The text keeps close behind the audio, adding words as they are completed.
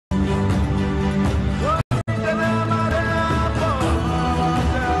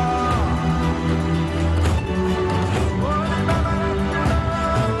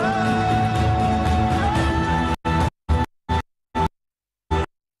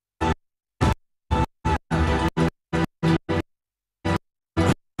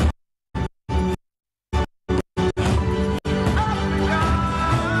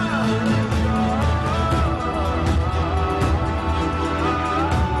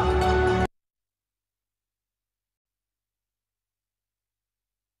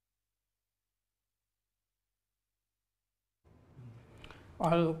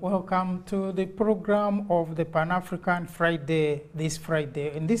Well, welcome to the program of the Pan-African Friday this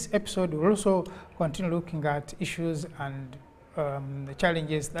Friday. In this episode, we'll also continue looking at issues and the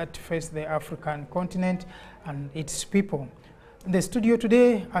challenges that face the African continent and its people. In the studio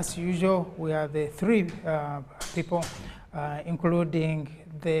today, as usual, we are the three people, including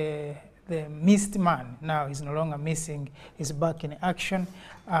the missed man. Now he's no longer missing, he's back in action,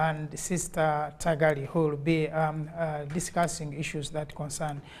 and Sister Tagali, who will be discussing issues that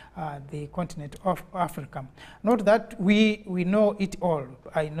concern the continent of Africa. Not that we know it all.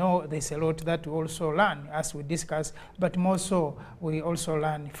 I know there's a lot that we also learn as we discuss, but more so we also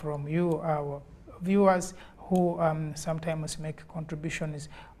learn from you, our viewers, who sometimes make contributions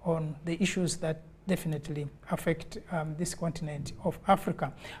on the issues that definitely affect this continent of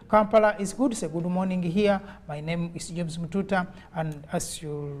Africa. Kampala is good. It's a good morning here. My name is James Mututa, and as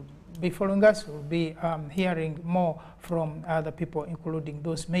you'll be following us, we'll be hearing more from other people, including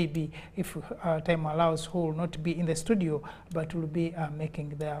those maybe, if time allows, who will not be in the studio, but will be making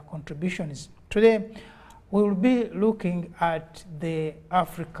their contributions. Today, we will be looking at the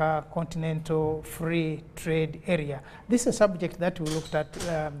Africa Continental Free Trade Area. This is a subject that we looked at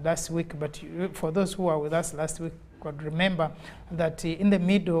last week, but for those who were with us last week could remember that in the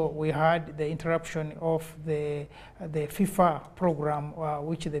middle we had the interruption of the FIFA program,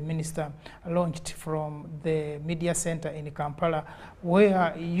 which the minister launched from the media center in Kampala,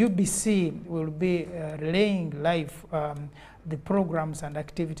 where UBC will be relaying live the programs and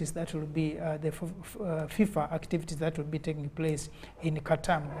activities that will be the FIFA activities that will be taking place in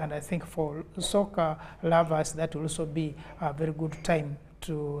Qatar. And I think for soccer lovers, that will also be a very good time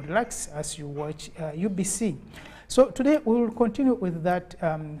to relax as you watch UBC. So today we will continue with that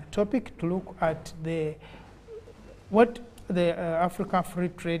topic to look at what the Africa Free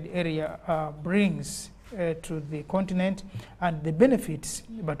Trade Area brings to the continent, and the benefits,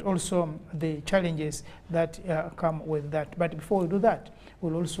 but also the challenges that come with that. But before we do that,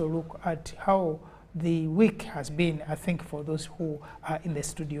 we'll also look at how the week has been, I think, for those who are in the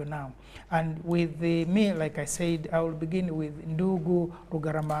studio now. And with me, like I said, I will begin with Ndugu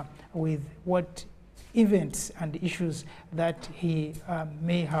Rugarama, with what events and issues that he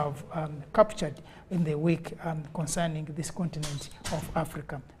may have captured in the week concerning this continent of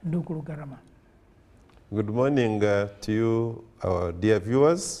Africa. Ndugu Rugarama. Good morning to you, our dear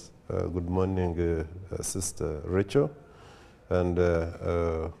viewers. Good morning, Sister Rachel and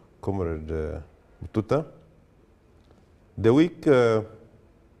Comrade Mututa. The week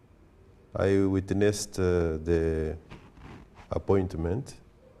I witnessed the appointment.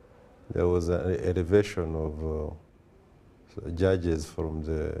 There was an elevation of judges from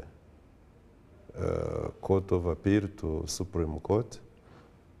the Court of Appeal to Supreme Court.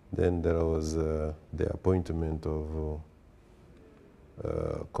 Then there was the appointment of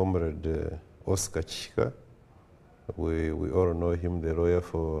Comrade Oscar Chika. We all know him, the lawyer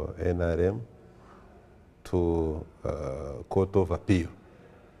for NRM, to Court of Appeal.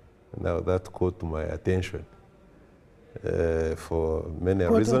 Now that caught my attention for many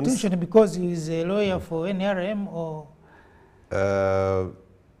reasons. Attention because he is a lawyer for NRM, or?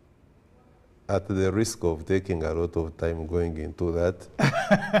 At the risk of taking a lot of time going into that,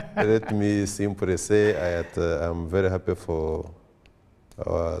 let me simply say I'm very happy for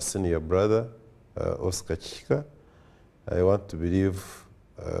our senior brother, Oscar Chika. I want to believe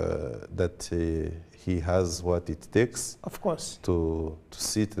that he has what it takes, of course, to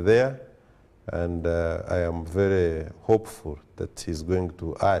sit there, and I am very hopeful that he's going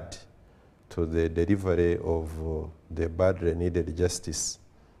to add to the delivery of the badly needed justice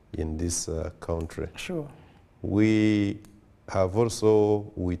in this country. Sure. We have also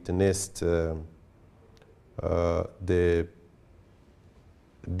witnessed the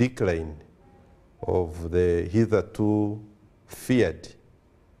decline of the hitherto feared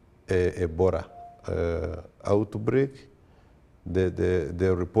Ebola outbreak.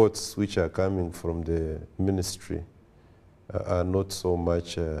 The reports which are coming from the ministry are not so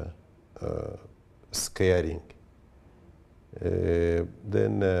much scaring.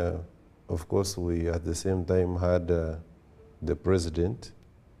 Then, of course, we at the same time had the president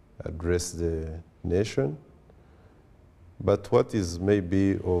address the nation. But what is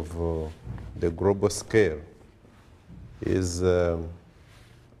maybe of the global scale is the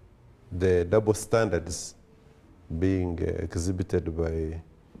double standards being exhibited by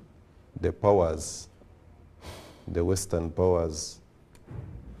the powers, the Western powers,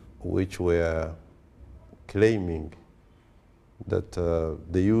 which were claiming that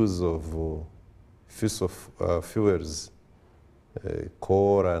the use of fossil fuels,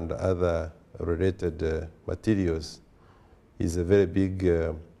 coal and other related materials is a very big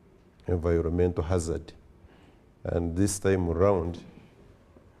environmental hazard. And this time around,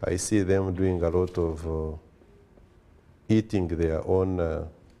 I see them doing a lot of eating their own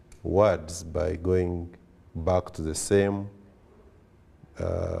words by going back to the same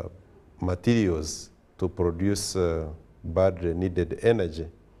materials to produce badly needed energy.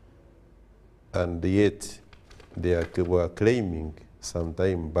 And yet, they were claiming some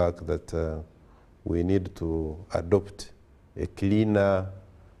time back that we need to adopt a cleaner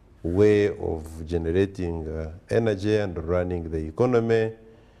way of generating energy and running the economy,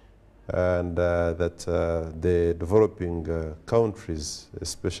 and that the developing countries,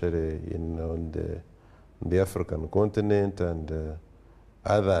 especially on the African continent and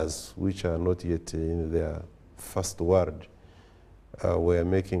others which are not yet in their first world, were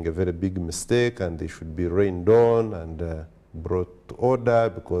making a very big mistake, and they should be reined on and brought to order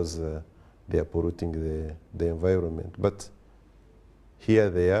because they are polluting the environment. But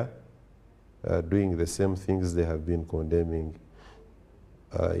here they are doing the same things they have been condemning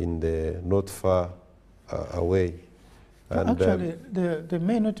in the not far away. And actually, they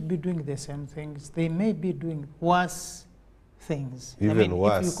may not be doing the same things. They may be doing worse things. Even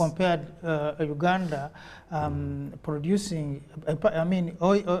worse. If you compared Uganda producing,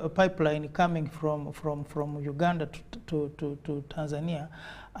 a pipeline coming from Uganda to Tanzania,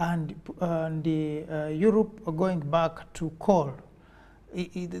 and Europe going back to coal,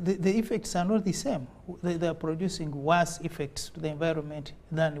 the effects are not the same. They are producing worse effects to the environment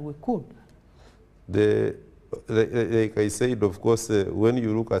than we could. Like I said, of course, when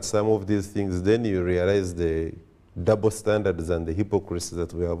you look at some of these things, then you realize the double standards and the hypocrisy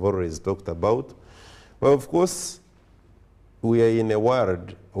that we have always talked about. Well, of course, we are in a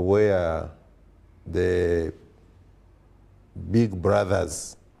world where the big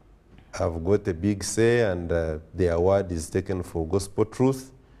brothers have got a big say, and their word is taken for gospel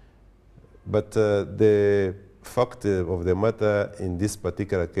truth. But the fact of the matter in this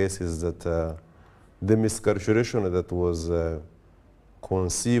particular case is that the miscalculation that was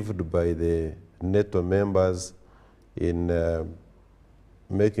conceived by the NATO members in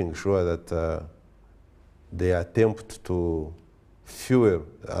making sure that the attempt to fuel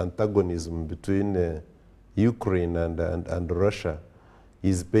antagonism between Ukraine and Russia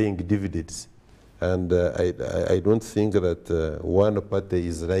is paying dividends. And I don't think that one party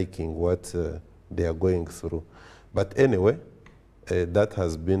is liking what they are going through. But anyway, that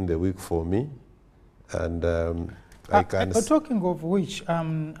has been the week for me. And I can... talking of which,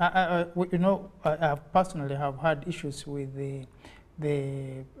 I personally have had issues with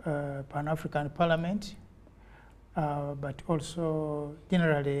the Pan-African Parliament, but also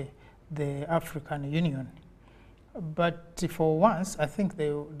generally the African Union. But for once, I think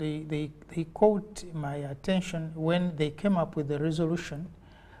they caught my attention when they came up with a resolution,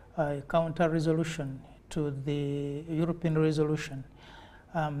 a counter-resolution to the European resolution,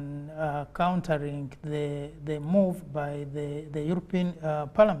 countering the move by the European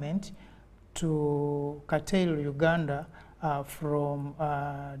Parliament to curtail Uganda from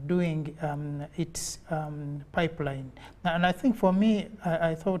doing its pipeline. And I think for me,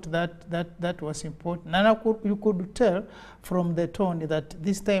 I thought that was important. And you could tell from the tone that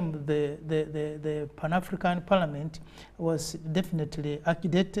this time the Pan-African Parliament was definitely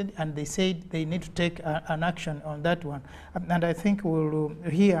agitated, and they said they need to take an action on that one. And I think we'll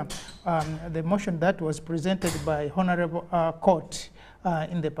hear the motion that was presented by Honorable Court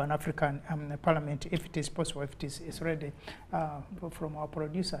in the Pan-African Parliament, if it is possible, if it is ready from our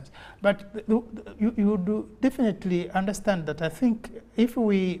producers. But you do definitely understand that I think if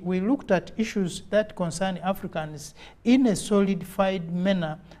we looked at issues that concern Africans in a solidified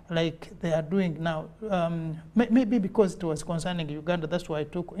manner like they are doing now, maybe because it was concerning Uganda, that's why I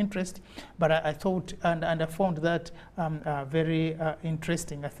took interest, but I thought and I found that very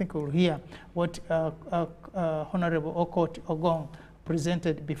interesting. I think we'll hear what Honorable Okot Ogong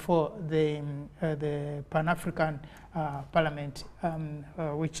presented before the Pan-African Parliament,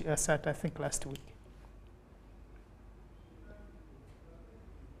 which sat, I think, last week.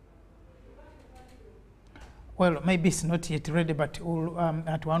 Well, maybe it's not yet ready, but we'll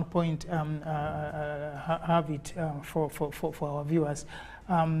at one point have it for our viewers.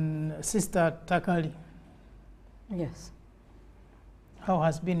 Sister Takali. Yes. How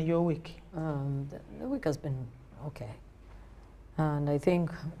has been your week? The week has been okay. And I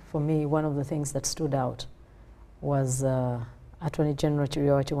think, for me, one of the things that stood out was Attorney General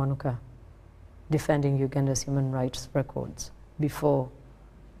Chirwa Kiwanuka defending Uganda's human rights records before,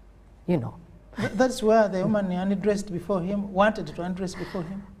 you know. That's where the woman unaddressed before him wanted to undress before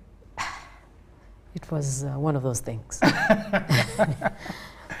him? It was one of those things.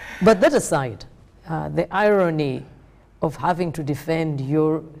 But that aside, the irony of having to defend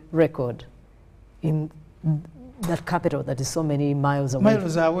your record in that capital that is so many miles away.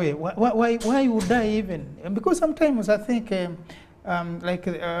 Miles away. Why would I even? Because sometimes I think, like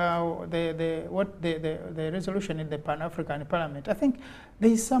the resolution in the Pan-African Parliament, I think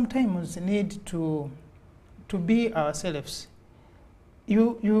there is sometimes need to be ourselves.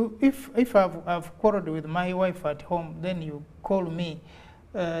 If I've quarreled with my wife at home, then you call me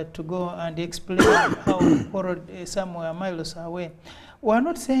to go and explain how we quarreled somewhere miles away. We're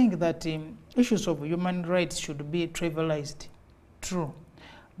not saying that issues of human rights should be trivialized, true.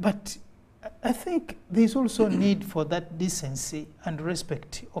 But I think there's also need for that decency and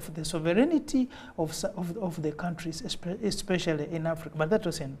respect of the sovereignty of the countries, especially in Africa. But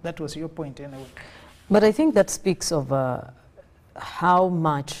that was your point anyway. But I think that speaks of how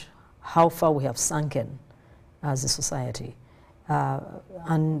far we have sunken as a society,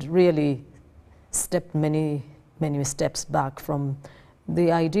 and really stepped many steps back from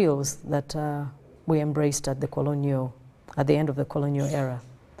the ideals that we embraced at the end of the colonial era.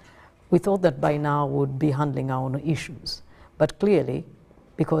 We thought that by now we'd be handling our own issues, but clearly,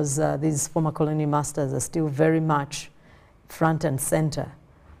 because these former colonial masters are still very much front and center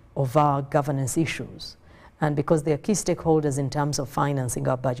of our governance issues, and because they are key stakeholders in terms of financing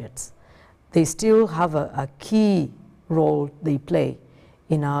our budgets, they still have a key role they play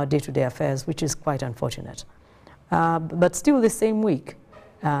in our day-to-day affairs, which is quite unfortunate. But still the same week,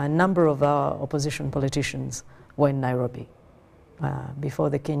 a number of our opposition politicians were in Nairobi before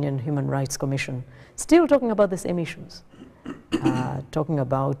the Kenyan Human Rights Commission, still talking about the same issues, talking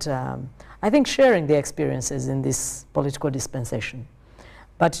about, I think, sharing their experiences in this political dispensation.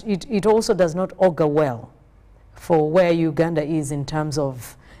 But it also does not augur well for where Uganda is in terms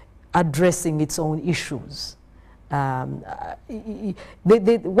of addressing its own issues. What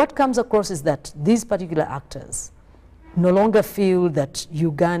comes across is that these particular actors no longer feel that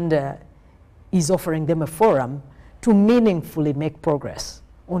Uganda is offering them a forum to meaningfully make progress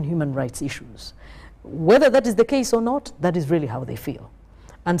on human rights issues. Whether that is the case or not, that is really how they feel.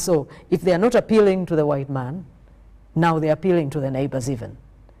 And so if they are not appealing to the white man, now they're appealing to the neighbors even.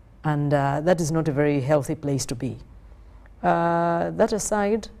 And that is not a very healthy place to be. That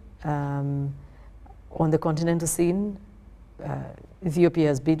aside, on the continental scene, Ethiopia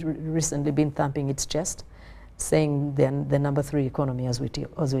has recently been thumping its chest, saying they're the #3 economy as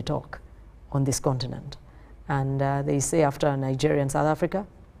we talk on this continent. And they say after Nigeria and South Africa,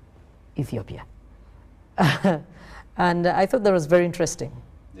 Ethiopia. And I thought that was very interesting.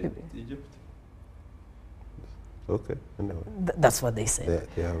 Egypt? Okay, anyway. That's what they say.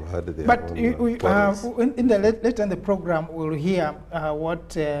 They have had their But own later in the program, we'll hear what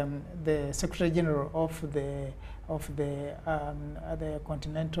the Secretary General of the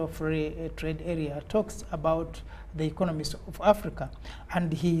Continental Free Trade Area talks about the economies of Africa,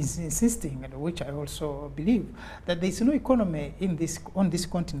 and he is insisting, and which I also believe, that there is no economy on this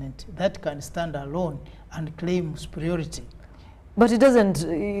continent that can stand alone and claim superiority. But it doesn't,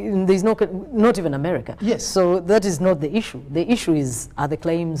 there's not even America. Yes. So that is not the issue. The issue is, are the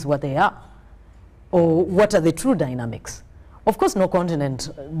claims what they are? Or what are the true dynamics? Of course, no continent,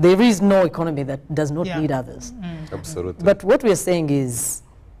 there is no economy that does not need others. Absolutely. But what we are saying is,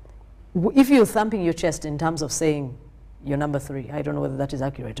 if you're thumping your chest in terms of saying you're #3, I don't know whether that is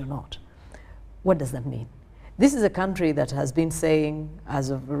accurate or not, what does that mean? This is a country that has been saying, as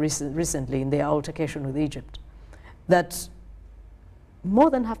of recently in their altercation with Egypt, that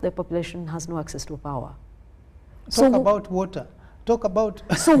more than half the population has no access to power. Talk about water. Talk about...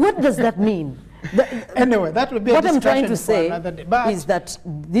 So what does that mean? Anyway, that will be what a I'm trying to say day, is that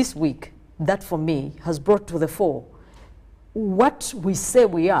this week, that for me has brought to the fore what we say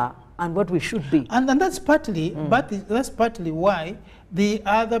we are and what we should be. And that's partly, that's partly why the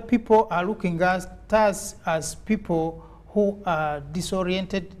other people are looking at us as people who are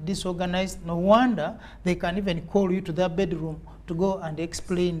disoriented, disorganized. No wonder they can even call you to their bedroom to go and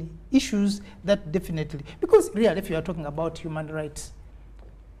explain issues that definitely, because really if you are talking about human rights,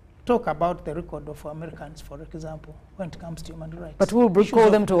 talk about the record of Americans, for example, when it comes to human rights. But we'll call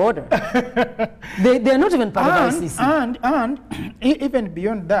them to order. They're not even part of ICC. And even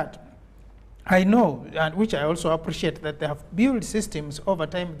beyond that, I know, and which I also appreciate, that they have built systems over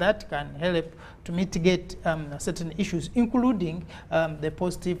time that can help to mitigate certain issues, including the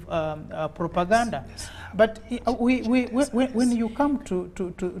positive propaganda. Yes. But when you come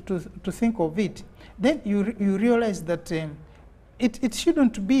to think of it, then you realize that it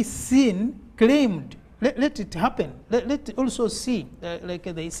shouldn't be seen, claimed let it happen. Let it also see, like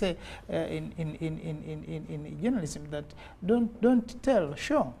they say in journalism, that don't tell,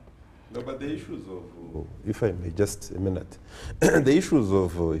 show. No, but the issues of, if I may just a minute, the issues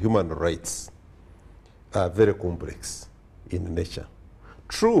of human rights are very complex in nature.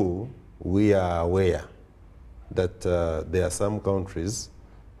 True, we are aware that there are some countries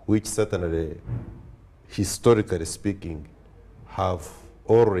which certainly, historically speaking, have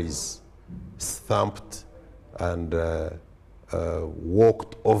always stamped and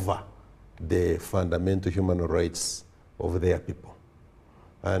walked over the fundamental human rights of their people.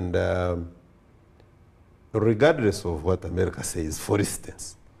 And regardless of what America says, for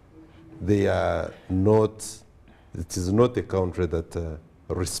instance, they are not, it is not a country that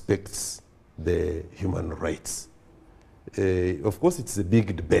respects the human rights. Of course, it's a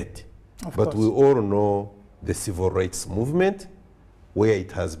big debate, but we all know the civil rights movement, where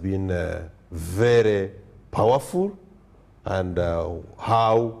it has been very powerful, and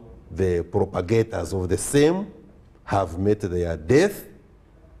how the propagators of the same have met their death,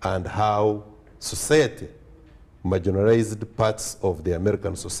 and how society, marginalized parts of the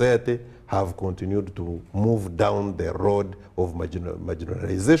American society, have continued to move down the road of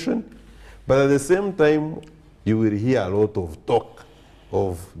marginalization. But at the same time, you will hear a lot of talk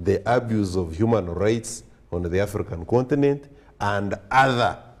of the abuse of human rights on the African continent and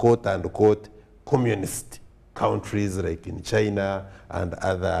other quote-unquote communist countries like in China and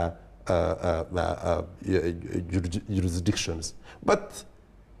other jurisdictions. But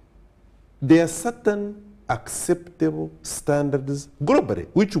there are certain acceptable standards globally,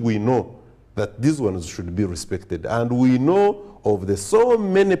 which we know that these ones should be respected. And we know of the so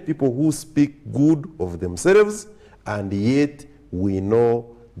many people who speak good of themselves, and yet we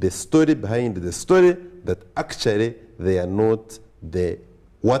know the story behind the story, that actually they are not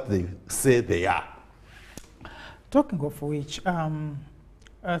what they say they are. Talking of which,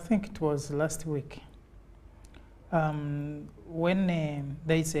 I think it was last week, when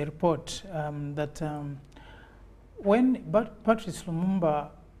there is a report that when Patrice Lumumba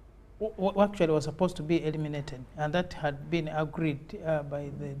actually was supposed to be eliminated, and that had been agreed by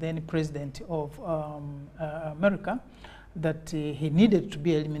the then president of America, that he needed to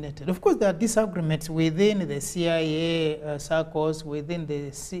be eliminated. Of course, there are disagreements within the CIA circles, within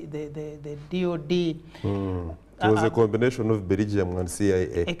the DOD. It was a combination of Belgium and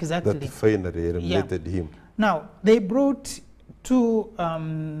CIA exactly. that finally eliminated him. Now, they brought 2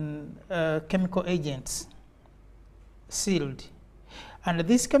 chemical agents, sealed. And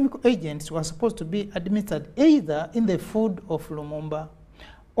these chemical agents were supposed to be administered either in the food of Lumumba,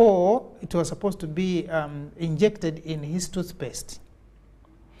 or it was supposed to be injected in his toothpaste.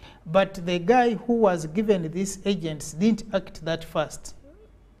 But the guy who was given these agents didn't act that fast.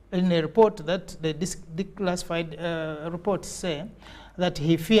 In a report that the declassified reports say that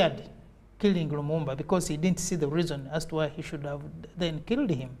he feared killing Lumumba because he didn't see the reason as to why he should have then killed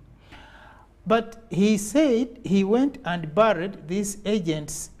him. But he said he went and buried these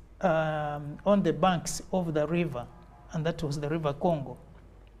agents on the banks of the river, and that was the River Congo.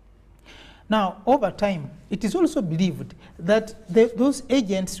 Now, over time, it is also believed that those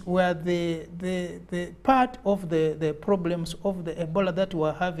agents were the part of the problems of the Ebola that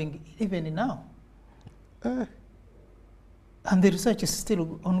we're having even now. And the research is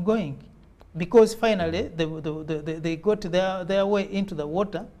still ongoing, because finally they got their way into the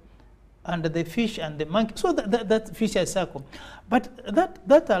water, and the fish and the monkey, so that fisher circle. But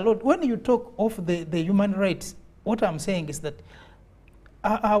that alone, when you talk of the human rights, what I'm saying is that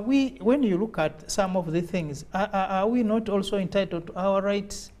are we, when you look at some of the things, are we not also entitled to our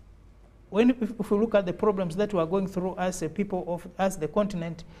rights? If we look at the problems that we are going through as a people, as the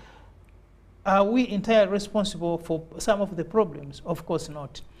continent, are we entirely responsible for some of the problems? Of course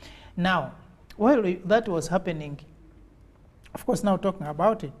not. Now, while that was happening, of course, now talking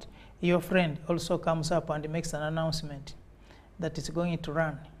about it, your friend also comes up and makes an announcement that is going to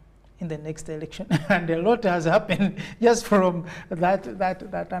run in the next election. And a lot has happened just from that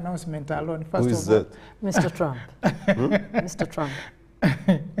announcement alone. First Who is of all, that? Mr. Trump. Mr. Trump.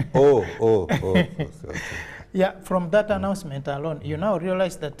 Okay. yeah, from that announcement alone, you now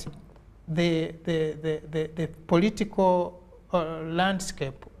realize that the political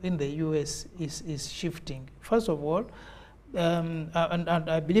landscape in the U.S. is shifting. First of all, and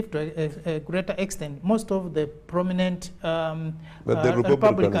I believe to a greater extent, most of the prominent but the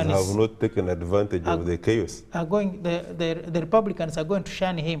Republicans have not taken advantage of the chaos. The Republicans are going to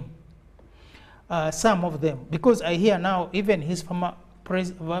shun him, some of them, because I hear now even his former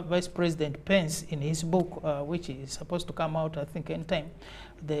Vice President Pence in his book, which is supposed to come out, I think, in time,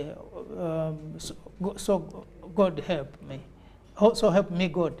 so God help me. Also help me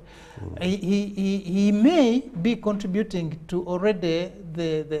God. He may be contributing to already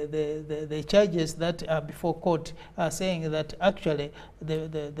the charges that are before court, saying that actually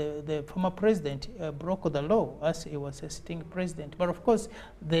the former president broke the law as he was a sitting president. But of course,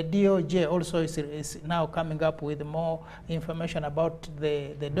 the DOJ also is now coming up with more information about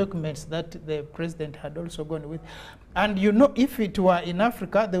the documents that the president had also gone with. And you know, if it were in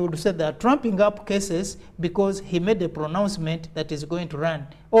Africa, they would say they are trumping up cases because he made a pronouncement that is going to run,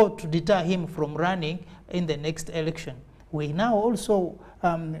 or to deter him from running in the next election. We now also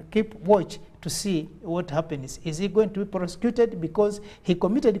keep watch to see what happens. Is he going to be prosecuted because he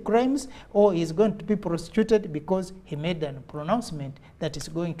committed crimes, or is going to be prosecuted because he made a pronouncement that is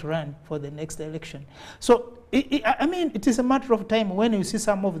going to run for the next election? So, I mean, it is a matter of time when you see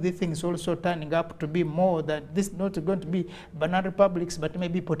some of these things also turning up to be more that this is not going to be banana republics, but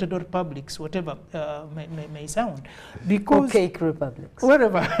maybe potato republics, whatever may sound. Because or cake republics.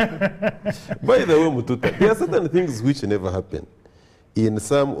 Whatever. By the way, Mututa, there are certain things which never happen in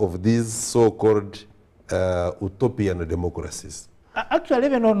some of these so-called utopian democracies. Actually,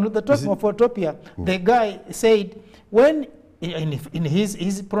 even on the topic of utopia, the guy said, when in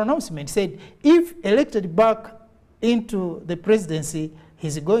his pronouncement, said, if elected back into the presidency,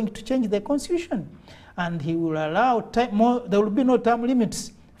 he's going to change the constitution, and he will allow time more. There will be no term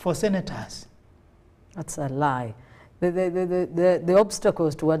limits for senators. That's a lie. The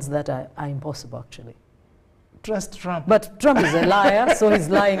obstacles towards that are impossible, actually. Trust Trump. But Trump is a liar, so he's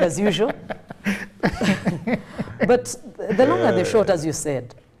lying as usual. But the long and the short, as you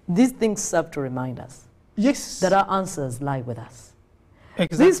said, these things serve to remind us that our answers lie with us.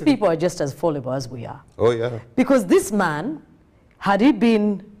 Exactly. These people are just as fallible as we are. Oh, yeah. Because this man, had he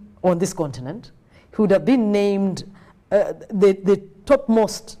been on this continent, he would have been named the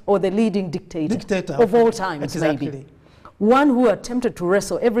topmost or the leading dictator of all times, maybe. One who attempted to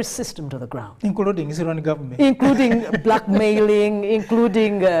wrestle every system to the ground. Including his own government. Including blackmailing,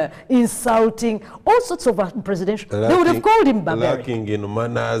 including insulting, all sorts of presidential. They would have called him barbaric. Lacking in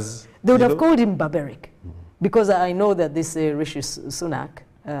manners. They would have called him barbaric. Because I know that this Rishi Sunak,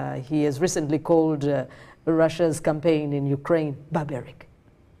 he has recently called Russia's campaign in Ukraine barbaric.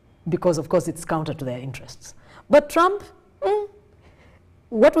 Because, of course, it's counter to their interests. But Trump,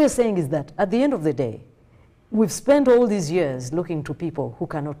 what we're saying is that at the end of the day, we've spent all these years looking to people who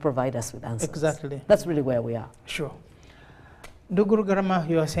cannot provide us with answers. Exactly. That's really where we are. Sure. Nduguru Garama,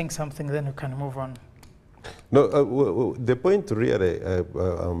 you are saying something, then you can move on. No, the point really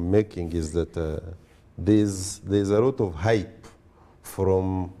I'm making is that there's a lot of hype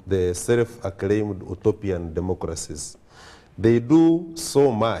from the self-acclaimed utopian democracies. They do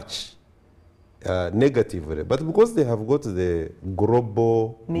so much negatively, but because they have got the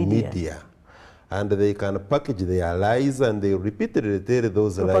global media and they can package their lies and they repeatedly tell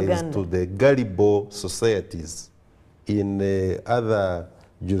those lies to the gullible societies in other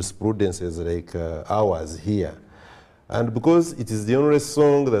jurisprudences like ours here. And because it is the only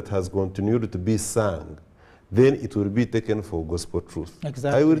song that has continued to be sung, then it will be taken for gospel truth.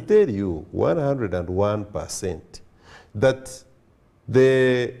 Exactly. I will tell you 101% that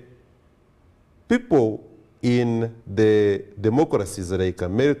the people in the democracies like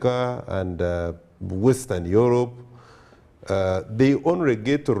America and Western Europe, they only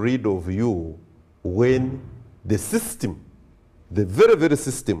get rid of you when the system, the very, very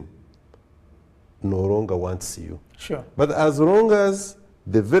system, no longer wants you. Sure. But as long as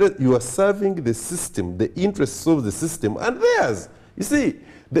you are serving the system, the interests of the system, and theirs, you see,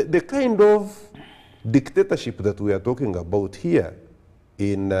 the kind of dictatorship that we are talking about here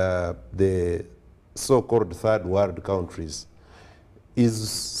in the so-called third world countries is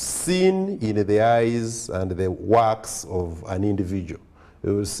seen in the eyes and the works of an individual.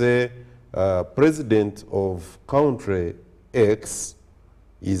 We will say president of country X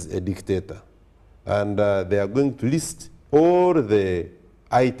is a dictator. And they are going to list all the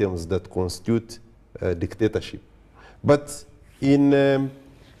items that constitute dictatorship. But in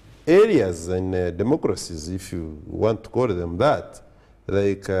areas in democracies, if you want to call them that,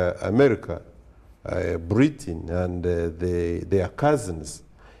 like America, Britain, and their cousins,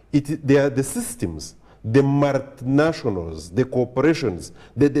 they are the systems, the multinationals, the corporations,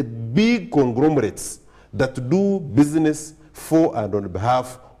 the big conglomerates that do business for and on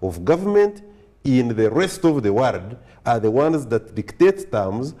behalf of government in the rest of the world are the ones that dictate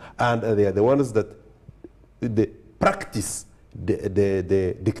terms, and they are the ones that practice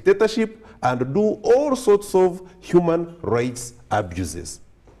the dictatorship and do all sorts of human rights abuses.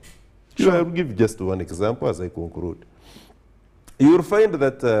 Sure. I'll give just one example as I conclude. You will find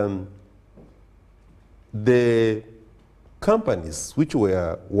that the companies which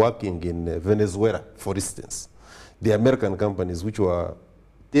were working in Venezuela, for instance, the American companies which were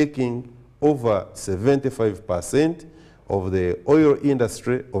taking over 75% of the oil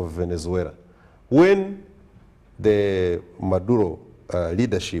industry of Venezuela. When the Maduro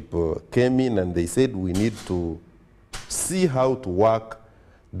leadership came in and they said we need to see how to work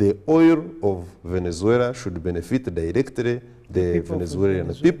the oil of Venezuela should benefit directly the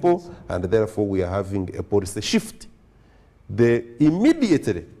Venezuelan people, and therefore we are having a policy shift.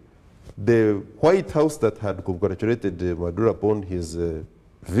 Immediately, the White House that had congratulated Maduro upon his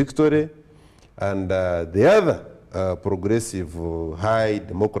victory, and the other progressive high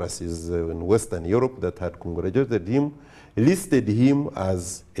democracies in Western Europe that had congratulated him, listed him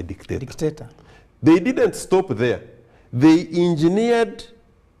as a dictator. They didn't stop there. They engineered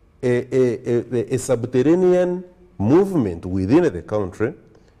a subterranean movement within the country,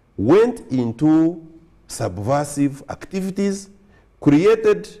 went into subversive activities,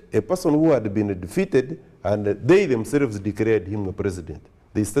 created a person who had been defeated, and they themselves declared him a president.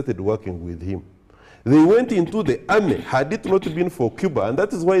 They started working with him. They went into the army, had it not been for Cuba, and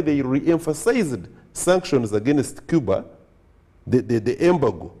that is why they re-emphasized sanctions against Cuba, the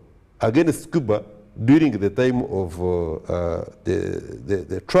embargo against Cuba during the time of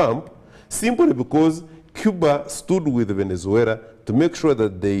the Trump, simply because Cuba stood with Venezuela to make sure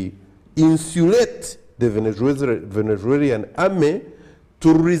that they insulate the Venezuelan army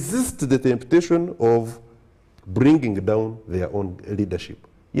to resist the temptation of bringing down their own leadership.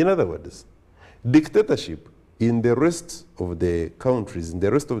 In other words, dictatorship in the rest of the countries, in the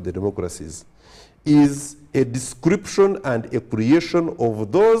rest of the democracies, is a description and a creation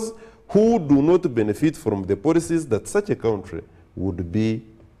of those who do not benefit from the policies that such a country would be.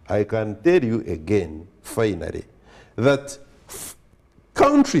 I can tell you again, finally, that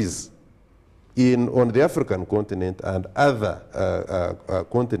countries on the African continent and other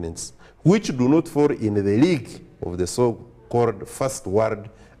continents which do not fall in the league of the so-called first world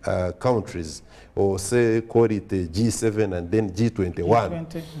countries, or say call it G7 and then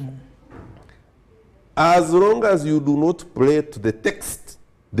G21, as long as you do not play to the text,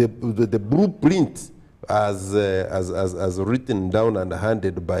 the blueprint as written down and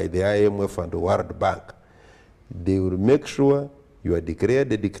handed by the IMF and the World Bank, they will make sure you are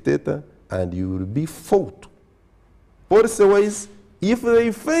declared a dictator and you will be fought. Policy-wise, if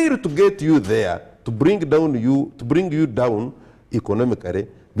they fail to get you there, to bring you down economically,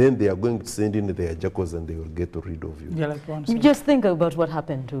 then they are going to send in their jackals and they will get rid of you. Yeah, like just think about what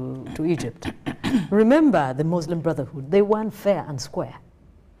happened to Egypt. Remember the Muslim Brotherhood, they won fair and square.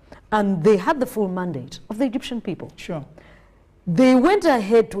 And they had the full mandate of the Egyptian people. Sure. They went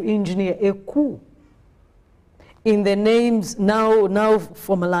ahead to engineer a coup in the names now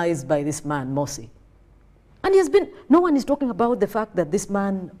formalized by this man, Morsi. And no one is talking about the fact that this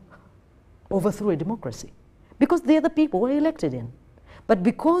man overthrew a democracy, because they are the people who were elected in. But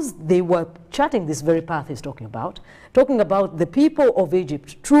because they were charting this very path he's talking about the people of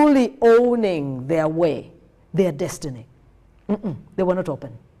Egypt truly owning their way, their destiny, they were not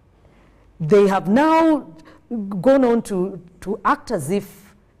open. They have now gone on to act as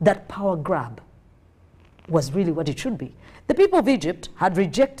if that power grab was really what it should be. The people of Egypt had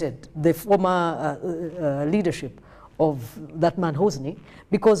rejected the former leadership of that man Hosni,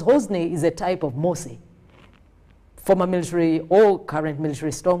 because Hosni is a type of Morsi, former military or current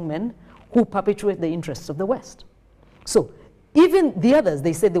military strongmen who perpetuate the interests of the West. So even the others,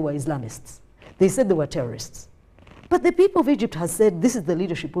 they said they were Islamists. They said they were terrorists. But the people of Egypt has said, this is the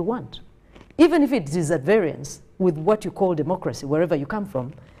leadership we want. Even if it is at variance with what you call democracy, wherever you come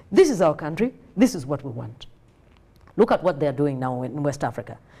from, this is our country, this is what we want. Look at what they're doing now in West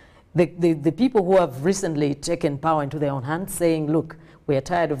Africa. The people who have recently taken power into their own hands, saying, look, we are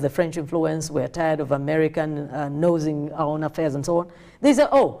tired of the French influence, we are tired of American nosing our own affairs and so on. They say,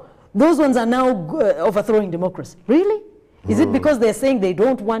 oh, those ones are now overthrowing democracy. Really? Is it because they're saying they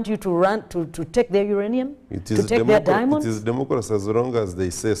don't want you to run to take their uranium, to take their diamonds? It is democracy as long as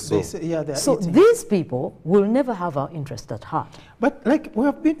they say so. So these people will never have our interest at heart. But like we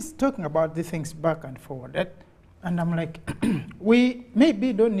have been talking about these things back and forward, and I'm like, we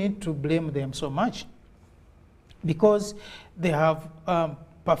maybe don't need to blame them so much, because they have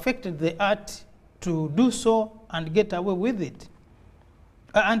perfected the art to do so and get away with it.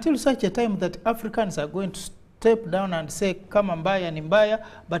 Until such a time that Africans are going to step down and say, kama mbaya ni mbaya,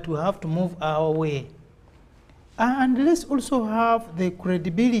 but we have to move our way. And let's also have the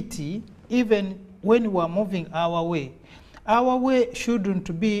credibility even when we are moving our way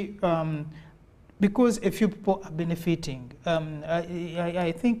shouldn't be because a few people are benefiting.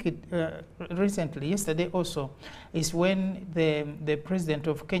 I think it, recently, yesterday also, is when the president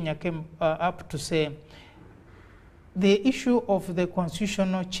of Kenya came up to say the issue of the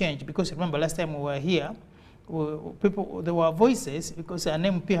constitutional change, because remember last time we were here, there were voices, because an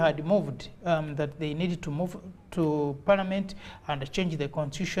MP had moved that they needed to move to Parliament and change the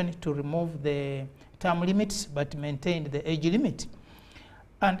constitution to remove the term limits but maintain the age limit.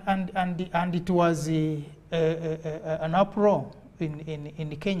 And it was an uproar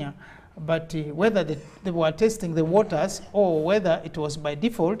in Kenya, but whether they were testing the waters or whether it was by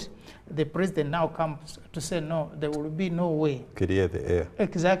default, the president now comes to say no, there will be no way. Clear the air.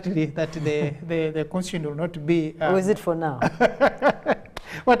 Exactly, that the constitution will not be. Or is it for now?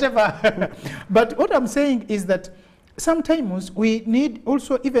 Whatever. But what I'm saying is that sometimes we need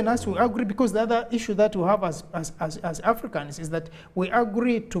also, even as we agree, because the other issue that we have as Africans is that we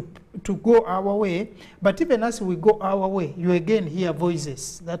agree to go our way, but even as we go our way, you again hear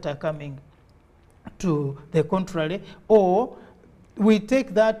voices that are coming to the contrary, or we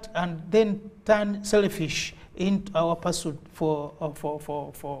take that and then turn selfish in our pursuit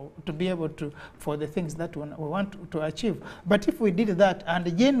to be able to, for the things that we want to achieve. But if we did that,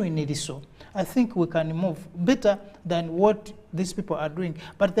 and genuinely so, I think we can move better than what these people are doing.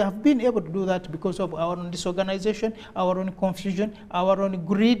 But they have been able to do that because of our own disorganization, our own confusion, our own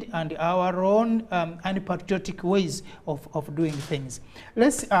greed, and our own unpatriotic ways of doing things.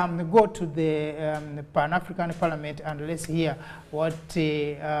 Let's go to the Pan-African Parliament and let's hear what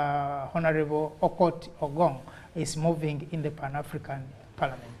Honorable Okot Ogong is moving in the Pan-African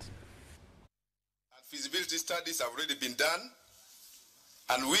Parliament. And feasibility studies have already been done,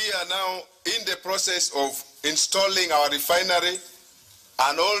 and we are now in the process of installing our refinery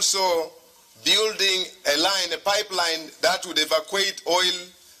and also building a pipeline that would evacuate oil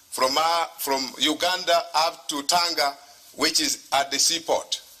from Uganda up to Tanga, which is at the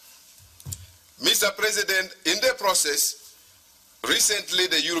seaport. Mr. President, in the process, recently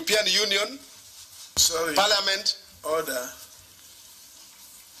the European Union Parliament. Order.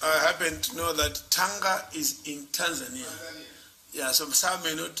 I happen to know that Tanga is in Tanzania. Yeah, so some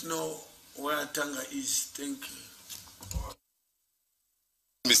may not know where Tanga is. Thank you.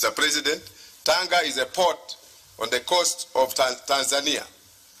 Mr. President, Tanga is a port on the coast of Tanzania.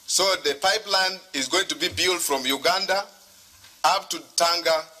 So the pipeline is going to be built from Uganda up to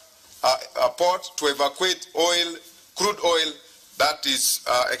Tanga port to evacuate oil, crude oil that is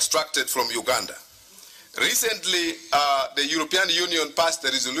extracted from Uganda. Recently, the European Union passed a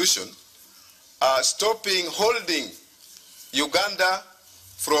resolution holding Uganda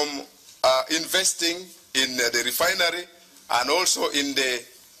from investing in the refinery and also in the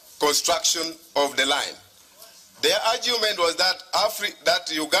construction of the line. Their argument was that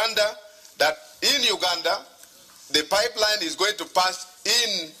in Uganda, the pipeline is going to pass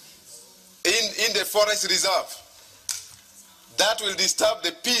in the forest reserve. That will disturb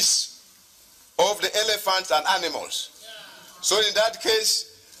the peace of the elephants and animals. So in that case,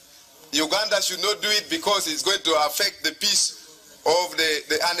 Uganda should not do it because it's going to affect the peace of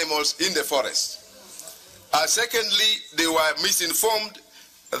the animals in the forest. Secondly, they were misinformed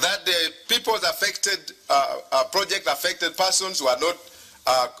that the people's affected, project-affected persons were not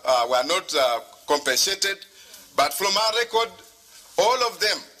compensated. But from our record, all of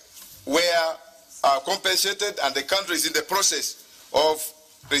them were compensated, and the country is in the process of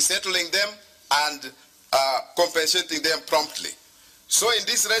resettling them and compensating them promptly. So in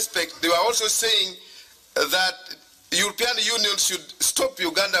this respect, they were also saying that the European Union should stop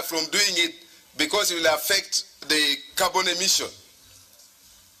Uganda from doing it because it will affect the carbon emission.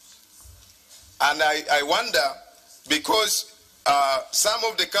 And I wonder, because some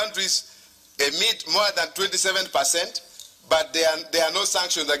of the countries emit more than 27%, but there are no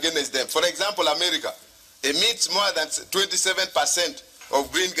sanctions against them. For example, America emits more than 27% of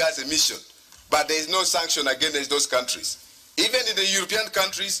green gas emission, but there is no sanction against those countries. Even in the European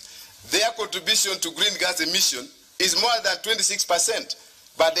countries, their contribution to green gas emission is more than 26%,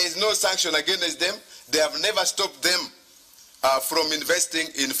 but there is no sanction against them. They have never stopped them from investing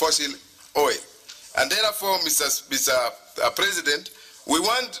in fossil oil. And therefore, Mr. President, we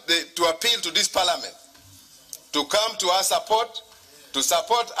want to appeal to this parliament to come to our support, to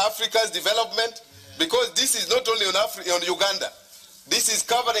support Africa's development, because this is not only on Uganda. This is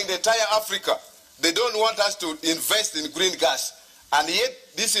covering the entire Africa. They don't want us to invest in green gas, and yet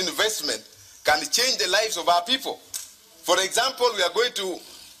this investment can change the lives of our people. For example, we are going to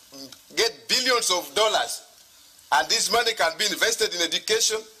get billions of dollars, and this money can be invested in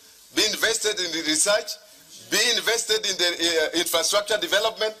education, be invested in the research, be invested in the infrastructure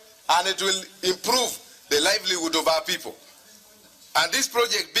development, and it will improve the livelihood of our people. And this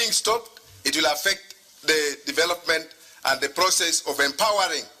project being stopped, it will affect the development and the process of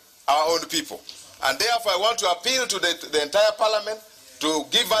empowering our own people. And therefore, I want to appeal to the entire parliament to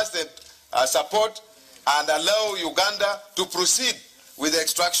give us the support and allow Uganda to proceed with the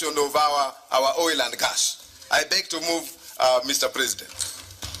extraction of our oil and gas. I beg to move, Mr. President.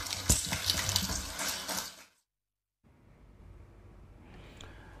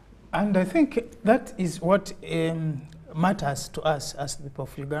 And I think that is what matters to us as the people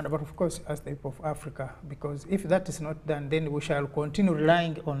of Uganda, but of course as the people of Africa, because if that is not done, then we shall continue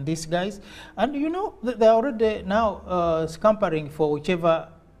relying on these guys. And you know, they are already now scampering for whichever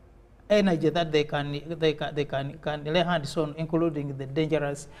energy that they can lay hands on, including the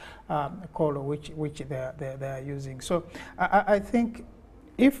dangerous coal which they are using. So I think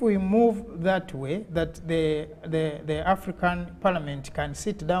if we move that way, that the African Parliament can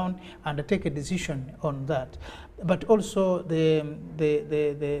sit down and take a decision on that, but also the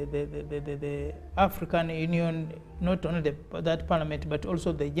African Union, not only that Parliament, but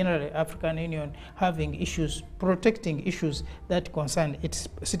also the general African Union having issues, protecting issues that concern its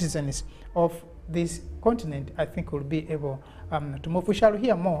citizens of this continent, I think will be able to move. We shall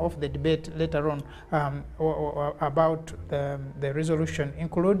hear more of the debate later on about the resolution,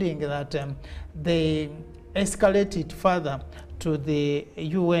 including that they escalated further to the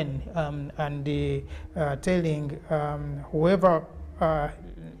UN and telling whoever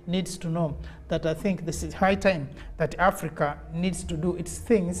needs to know that I think this is high time that Africa needs to do its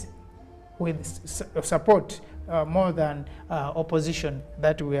things with support more than opposition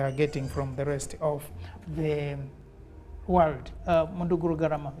that we are getting from the rest of the world. Munduguru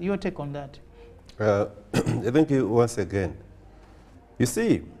Garama, your take on that? Thank you once again. You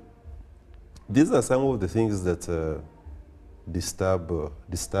see, these are some of the things that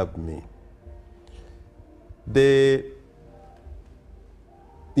disturb me. The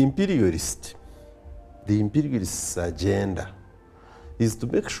imperialist agenda is to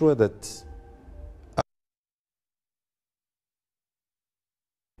make sure that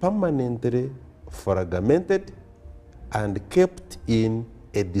permanently fragmented and kept in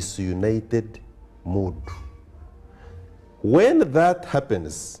a disunited mood. When that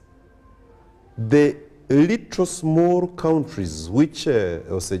happens, the little small countries which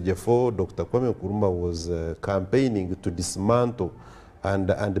Osejefo, Dr. Kwame Nkrumah was campaigning to dismantle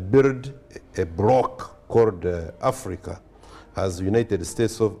and build a bloc called Africa as United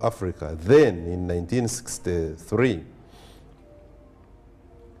States of Africa, then in 1963,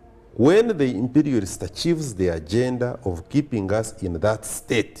 when the imperialist achieves the agenda of keeping us in that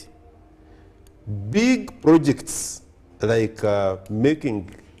state, big projects like making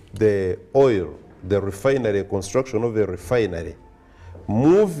the oil, the refinery, construction of the refinery,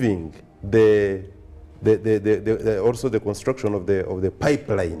 moving also the construction of the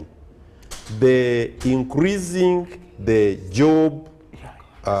pipeline, the increasing the job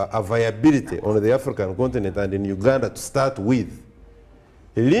viability on the African continent and in Uganda to start with,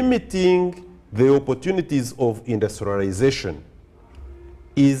 limiting the opportunities of industrialization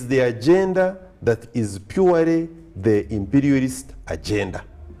is the agenda that is purely the imperialist agenda.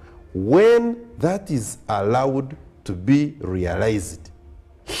 When that is allowed to be realized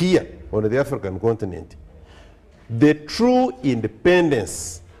here on the African continent, the true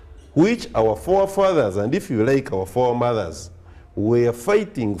independence which our forefathers, and if you like our foremothers, were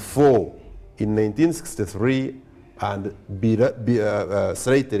fighting for in 1963 and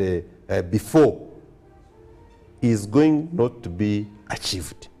slightly before, is going not to be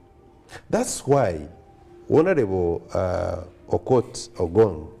achieved. That's why Honorable Okot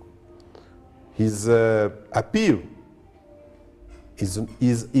Ogon, his appeal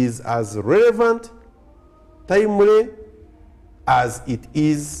is as relevant, timely, as it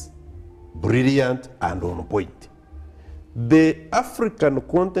is brilliant and on point. The African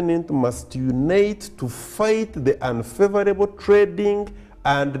continent must unite to fight the unfavorable trading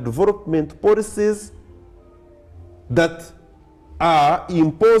and development policies that are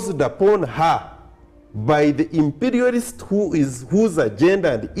imposed upon her by the imperialist whose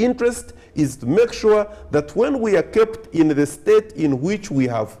agenda and interest is to make sure that when we are kept in the state in which we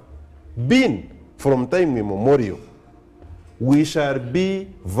have been from time immemorial, we shall be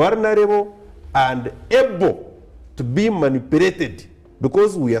vulnerable and able to be manipulated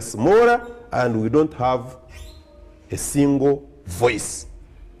because we are smaller and we don't have a single voice.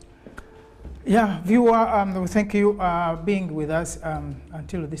 Yeah, viewer, we thank you being with us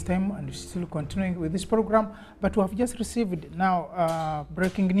until this time and still continuing with this program. But we have just received now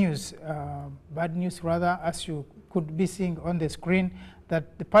breaking news, bad news rather, as you could be seeing on the screen,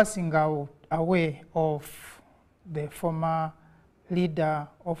 that the passing away of the former leader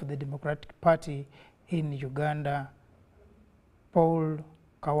of the Democratic Party in Uganda, Paul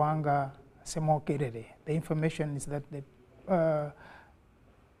Kawanga Ssemogerere. The information is that the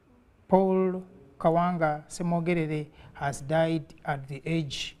Paul Kawanga Ssemogerere has died at the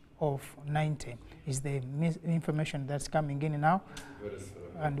age of 90, is the information that's coming in now.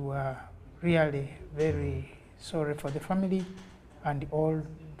 And we're really very sorry for the family and all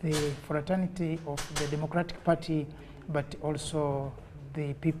the fraternity of the Democratic Party, but also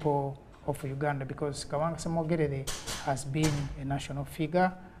the people of Uganda, because Kawanga Ssemogerere has been a national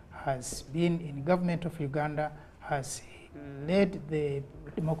figure, has been in government of Uganda, has led the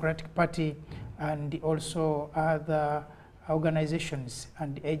Democratic Party and also other organizations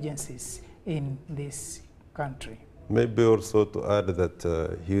and agencies in this country. Maybe also to add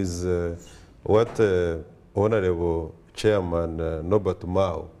that he's what Honorable Chairman Norbert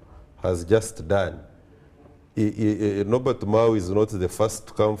Mao has just done. Norbert Mao is not the first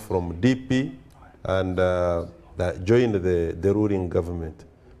to come from DP and that joined the ruling government.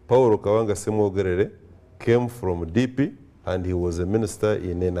 Paul Kawanga Ssemogerere came from DP and he was a minister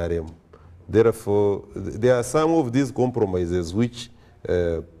in NRM. Therefore, there are some of these compromises which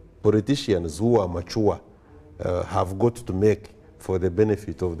politicians who are mature have got to make for the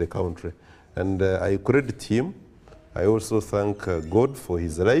benefit of the country. And I credit him. I also thank God for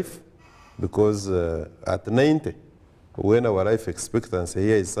his life, because at 90, when our life expectancy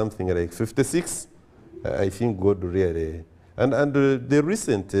here is something like 56, I think God really... And the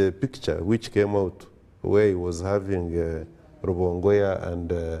recent picture which came out where he was having Rubongoya and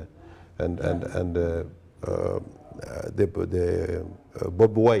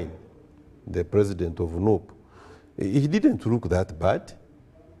Bob Wine, the president of NUP, he didn't look that bad,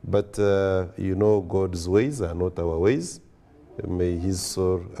 but you know, God's ways are not our ways. May his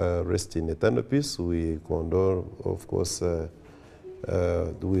soul rest in eternal peace. We condole, of course,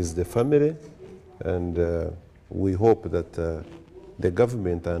 with the family, and we hope that the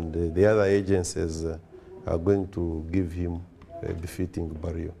government and the other agencies are going to give him a befitting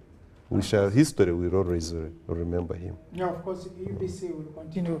burial. History will always remember him. Yeah, of course, UBC will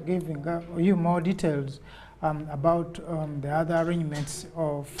continue giving you more details about the other arrangements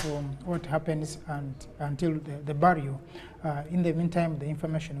of what happens until the burial. In the meantime, the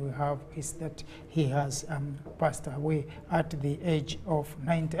information we have is that he has passed away at the age of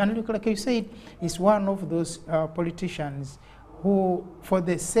 90. And look, like you said, he's one of those politicians who, for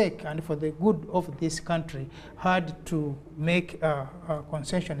the sake and for the good of this country, had to make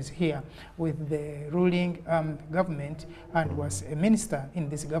concessions here with the ruling government and was a minister in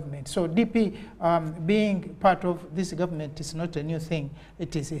this government. So DP being part of this government is not a new thing.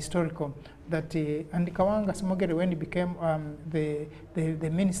 It is historical. That and Kawanga Ssemogerere, when he became the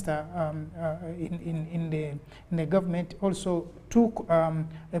minister in the government, also took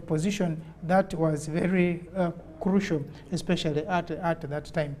a position that was very crucial, especially at that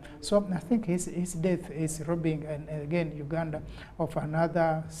time. So I think his death is robbing, and again, Uganda of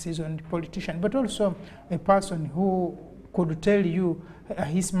another seasoned politician, but also a person who could tell you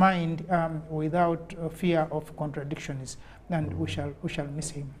his mind without fear of contradictions. And we shall miss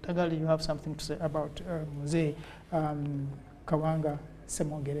him. Tagali, you have something to say about Mzee Kawanga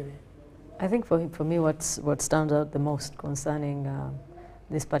Ssemogerere? I think for me, what stands out the most concerning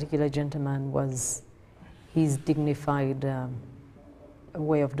this particular gentleman was his dignified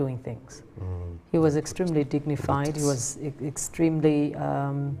way of doing things. He was extremely dignified. He was extremely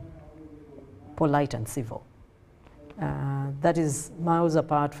polite and civil. That is miles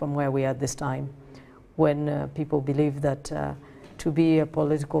apart from where we are at this time, when people believe that to be a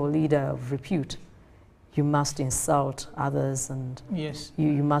political leader of repute, you must insult others, and yes,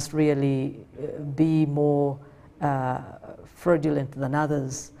 you must really be more fraudulent than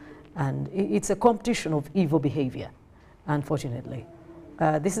others. And it's a competition of evil behavior, unfortunately.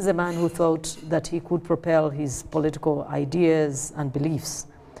 This is a man who thought that he could propel his political ideas and beliefs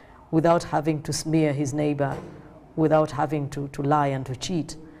without having to smear his neighbor, without having to lie and to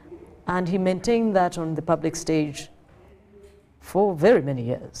cheat. And he maintained that on the public stage for very many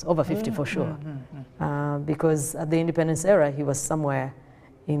years, over 50 for sure. Because at the independence era, he was somewhere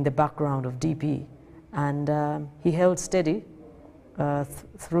in the background of DP. And he held steady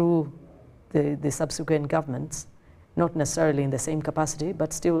through the subsequent governments, not necessarily in the same capacity,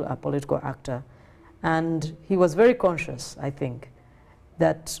 but still a political actor. And he was very conscious, I think,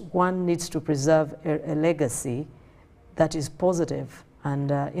 that one needs to preserve a legacy that is positive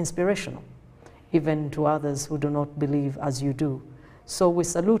and inspirational, even to others who do not believe as you do. So we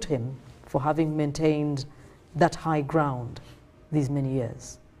salute him for having maintained that high ground these many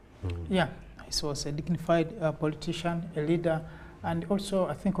years. Yeah, he was a dignified politician, a leader, and also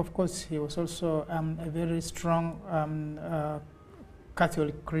I think, of course, he was also a very strong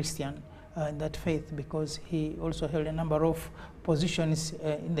Catholic Christian in that faith, because he also held a number of positions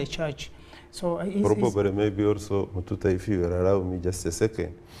in the church. So probably maybe also, Mututa, if you allow me just a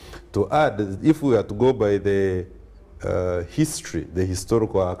second, to add, if we are to go by the history, the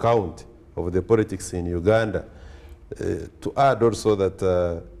historical account of the politics in Uganda, to add also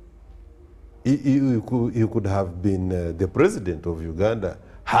that he could have been the president of Uganda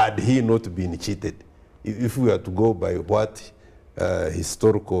had he not been cheated. If we are to go by what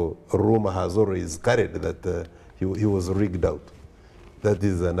historical rumor has always carried, that he was rigged out. That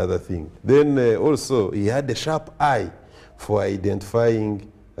is another thing. Then also, he had a sharp eye for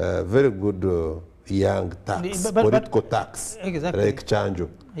identifying very good young tax, political tax, exactly, like Chanjo.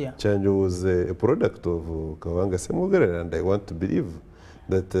 Yeah. Chanjo was a product of Kawanga Ssemwogerere, and I want to believe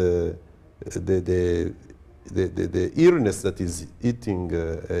that the illness that is eating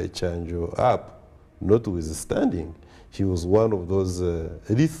Chanjo up, notwithstanding, he was one of those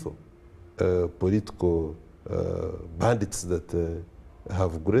lethal political bandits that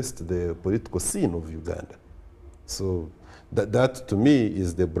have graced the political scene of Uganda. So that to me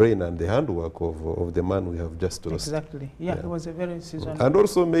is the brain and the handwork of the man we have just lost. Exactly. Yeah, it was a very seasoned. And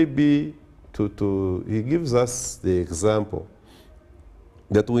also maybe he gives us the example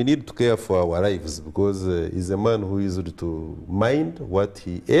that we need to care for our lives, because he's a man who used to mind what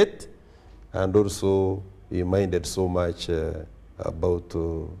he ate, and also he minded so much about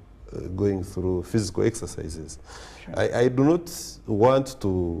going through physical exercises. Sure. I do not want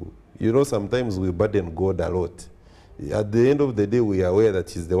to, sometimes we burden God a lot. At the end of the day, we are aware that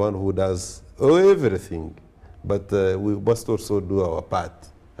he's the one who does everything, but we must also do our part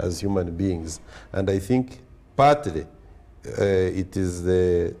as human beings. And I think partly it is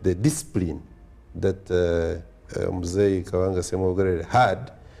the discipline that Mzee Kawanga Ssemwogerere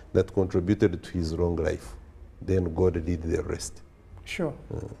had that contributed to his long life. Then God did the rest. Sure.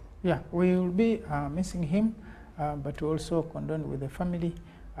 Yeah, we will be missing him, but we also condone with the family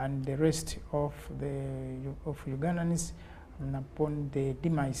and the rest of Ugandans upon the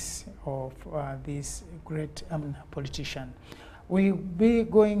demise of this great politician. We'll be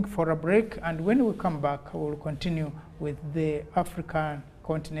going for a break, and when we come back, we'll continue with the African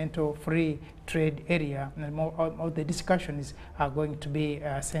Continental Free Trade Area, and more of the discussions are going to be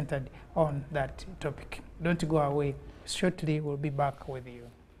centered on that topic. Don't go away. Shortly, we'll be back with you.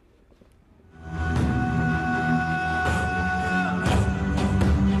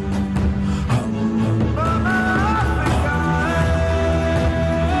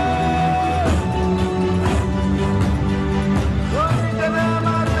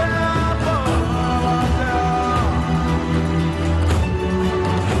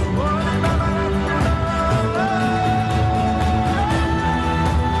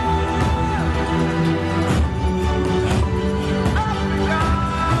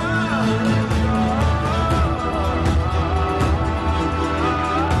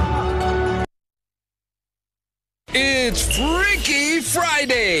 It's Freaky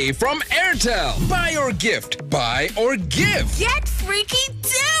Friday from Airtel. Buy or gift. Buy or give. Get freaky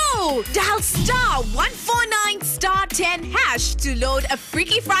too! Dial *149*10# to load a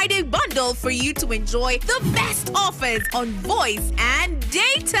Freaky Friday bundle for you to enjoy the best offers on voice and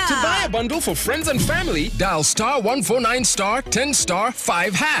data. To buy a bundle for friends and family, dial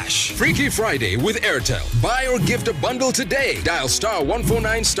 *149*10*5#. Freaky Friday with Airtel. Buy or gift a bundle today. Dial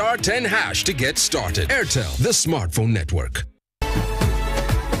 *149*10# to get started. Airtel, the smartphone network.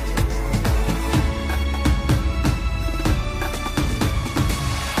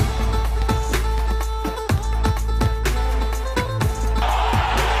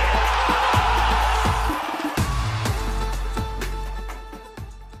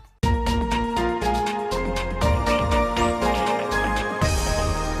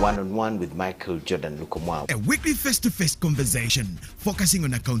 One-on-one with Michael Jordan Lukomwa. A weekly face-to-face conversation focusing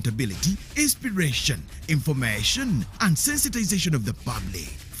on accountability, inspiration, information, and sensitization of the public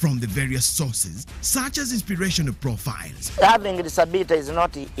from the various sources, such as inspirational profiles. Having a disability is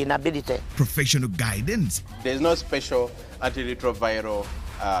not inability. Professional guidance. There is no special antiretroviral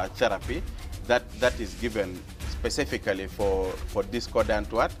therapy that is given specifically for discordant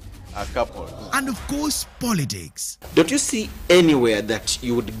couples. And of course, politics. Don't you see anywhere that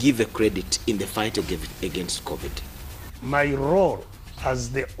you would give a credit in the fight against COVID? My role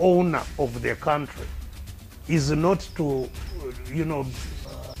as the owner of the country is not to,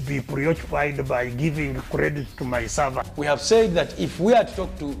 be preoccupied by giving credit to my servant. We have said that if we are to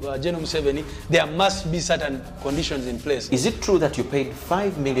talk to General Museveni, there must be certain conditions in place. Is it true that you paid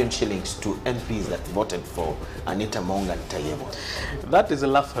 5 million shillings to MPs that voted for Anita Monga Ntayebo? That is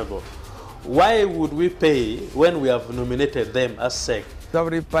laughable. Why would we pay when we have nominated them as SEC?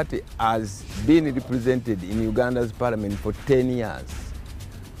 Every party has been represented in Uganda's parliament for 10 years.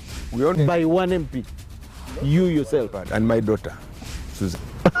 We only by one MP, you yourself. And my daughter, Susan.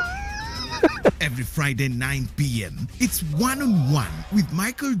 Every Friday 9 p.m. it's One-on-One with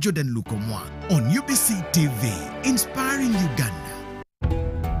Michael Jordan Lukomwa on UBC TV, inspiring Uganda.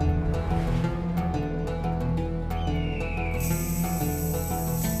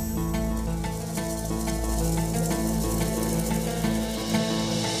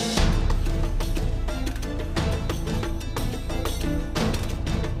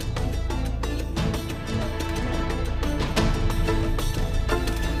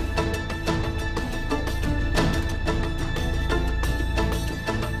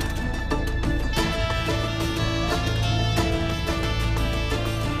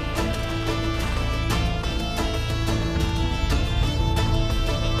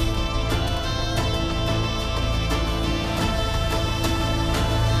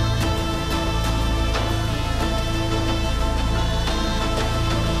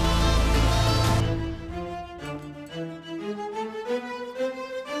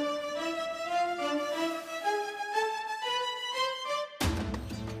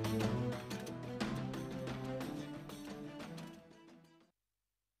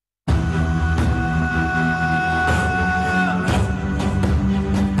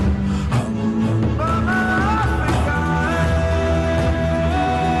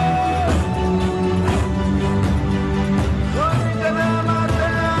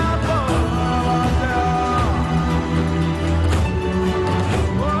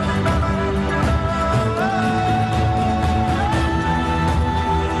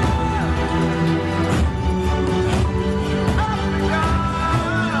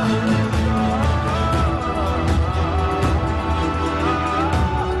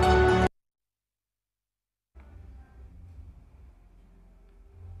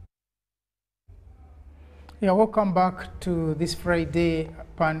 Yeah, welcome back to this Friday,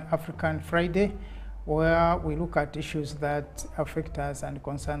 Pan-African Friday, where we look at issues that affect us and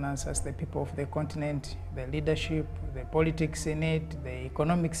concern us as the people of the continent, the leadership, the politics in it, the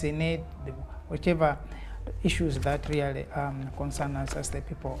economics in it, whichever issues that really concern us as the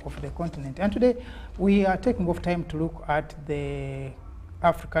people of the continent. And today, we are taking off time to look at the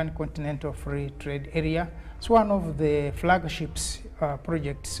African Continental Free Trade Area. It's one of the flagships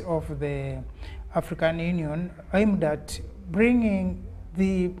projects of the African Union, aimed at bringing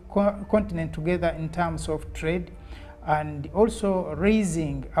the continent together in terms of trade and also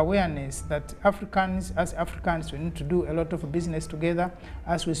raising awareness that as Africans, we need to do a lot of business together.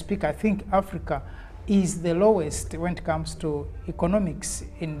 As we speak, I think Africa is the lowest when it comes to economics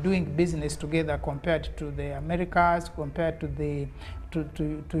in doing business together compared to the Americas, compared to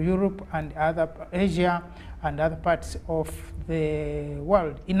to Europe and Asia and other parts of the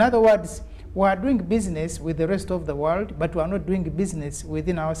world. In other words, we are doing business with the rest of the world, but we are not doing business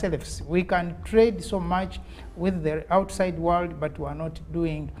within ourselves. We can trade so much with the outside world, but we are not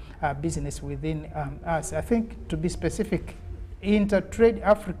doing business within us. I think, to be specific, intertrade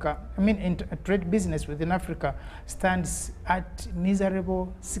business within Africa stands at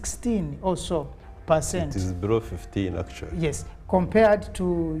miserable 16 or so %. It is below 15 actually. Yes, compared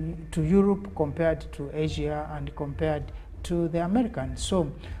to Europe, compared to Asia, and compared to the Americans.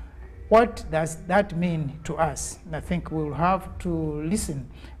 So what does that mean to us? And I think we'll have to listen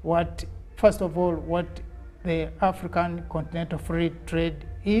first of all, what the African Continental Free Trade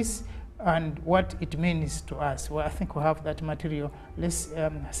is and what it means to us. Well, I think we'll have that material. Let's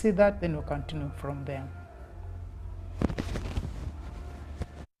see that, then we'll continue from there.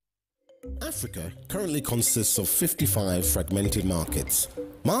 Africa currently consists of 55 fragmented markets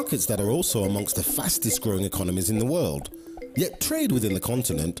that are also amongst the fastest growing economies in the world. Yet trade within the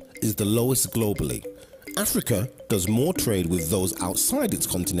continent is the lowest globally. Africa does more trade with those outside its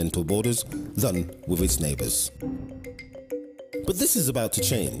continental borders than with its neighbors. But this is about to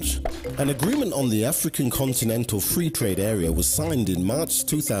change. An agreement on the African Continental Free Trade Area was signed in March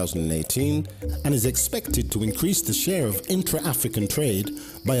 2018 and is expected to increase the share of intra-African trade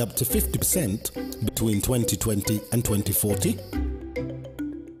by up to 50% between 2020 and 2040.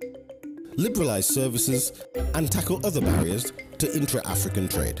 Liberalize services and tackle other barriers to intra-African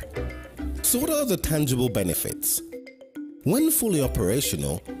trade. So what are the tangible benefits? When fully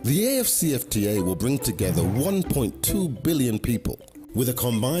operational, the AFCFTA will bring together 1.2 billion people with a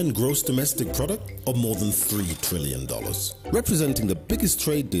combined gross domestic product of more than $3 trillion, representing the biggest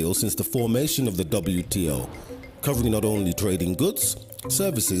trade deal since the formation of the WTO, covering not only trading goods,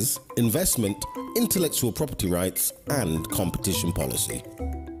 services, investment, intellectual property rights, and competition policy.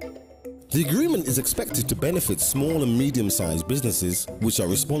 The agreement is expected to benefit small and medium-sized businesses, which are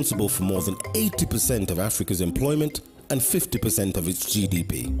responsible for more than 80% of Africa's employment and 50% of its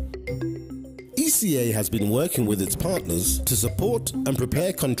GDP. ECA has been working with its partners to support and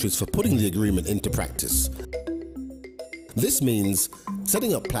prepare countries for putting the agreement into practice. This means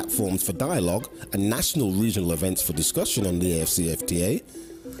setting up platforms for dialogue and national regional events for discussion on the AFCFTA,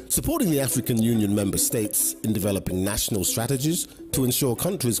 supporting the African Union member states in developing national strategies to ensure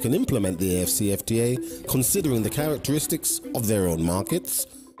countries can implement the AFCFTA considering the characteristics of their own markets,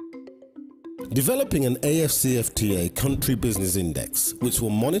 developing an AFCFTA country business index which will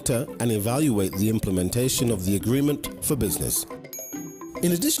monitor and evaluate the implementation of the agreement for business.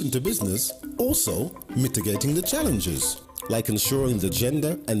 In addition to business, also mitigating the challenges, like ensuring the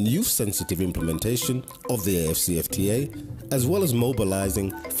gender and youth-sensitive implementation of the AFCFTA, as well as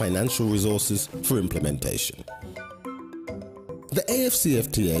mobilizing financial resources for implementation. The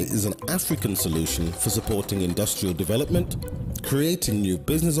AFCFTA is an African solution for supporting industrial development, creating new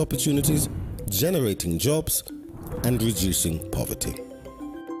business opportunities, generating jobs, and reducing poverty.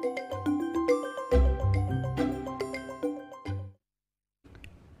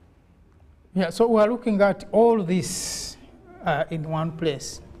 Yeah, so we are looking at all this in one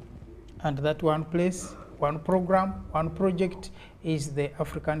place. And that one place, one program, one project is the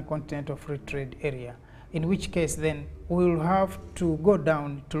African Continental Free Trade Area. In which case then we will have to go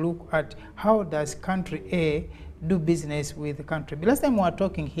down to look at how does country A do business with country B. Last time we were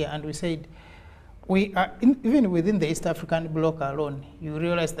talking here and we said we are even within the East African bloc alone, you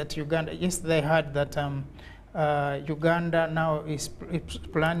realize that Uganda, yes, they heard that Uganda now is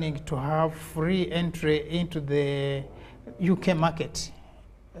planning to have free entry into the UK market.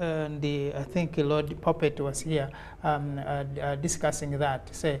 And I think Lord Puppet was here discussing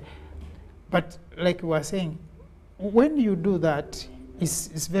that. But like we were saying, when you do that,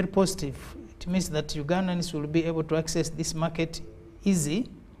 it's very positive. It means that Ugandans will be able to access this market easy.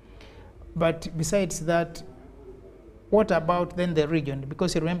 But besides that, what about then the region?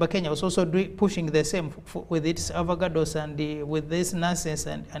 Because you remember Kenya was also pushing the same with its avocados and with this nonsense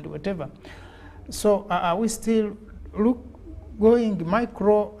and whatever. So are we still going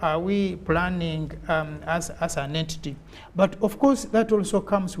micro? Are we planning as an entity? But of course, that also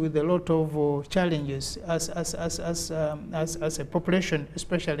comes with a lot of challenges as a population,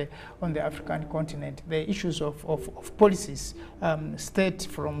 especially on the African continent. The issues of policies, state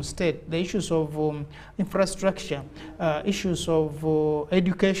from state, the issues of infrastructure, issues of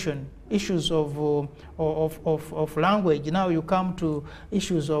education, issues of language. Now you come to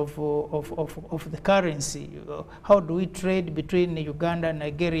issues of the currency. How do we trade between Uganda and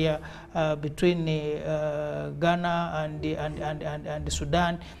Nigeria, between Ghana and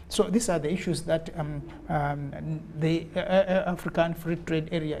Sudan? So these are the issues that the African Free Trade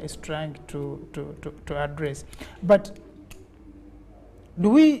Area is trying to address. But do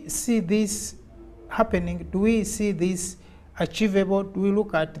we see this happening? Do we see this achievable? Do we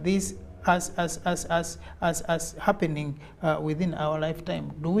look at this as happening within our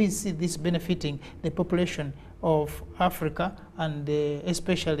lifetime? Do we see this benefiting the population of Africa and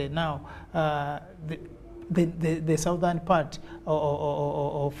especially now the southern part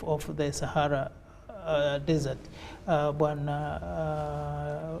of the Sahara Desert?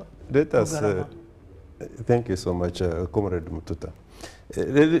 Let us, thank you so much, Comrade Mututa.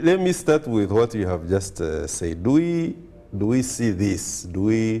 Let me start with what you have just said. Do we see this? Do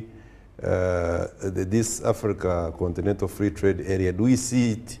we, this Africa Continental Free Trade Area, do we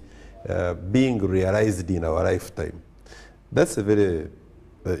see it being realized in our lifetime? That's a very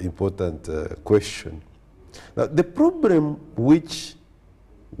important question. Now, the problem which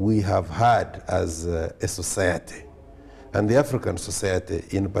we have had as a society, and the African society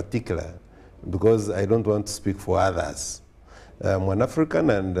in particular, because I don't want to speak for others. I'm an African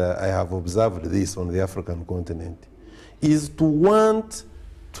and I have observed this on the African continent, is to want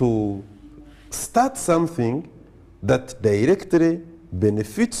to start something that directly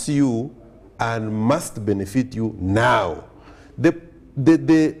benefits you and must benefit you now. The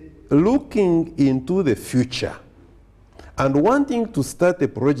looking into the future and wanting to start a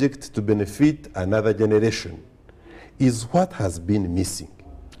project to benefit another generation is what has been missing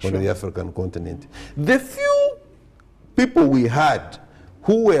on the African continent. The few people we had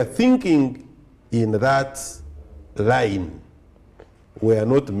who were thinking in that line were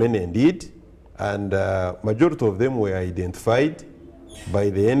not many indeed, and majority of them were identified by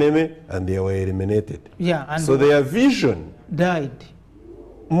the enemy and they were eliminated. Yeah, and so their vision died.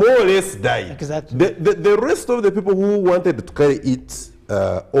 More or less died. Exactly. The rest of the people who wanted to carry it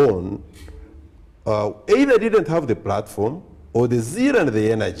on either didn't have the platform or the zeal and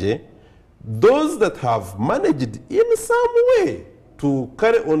the energy. Those that have managed in some way to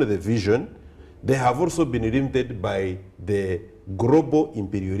carry on the vision, they have also been limited by the global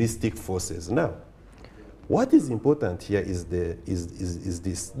imperialistic forces. Now, what is important here is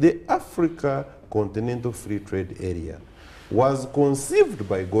this. The Africa Continental Free Trade Area was conceived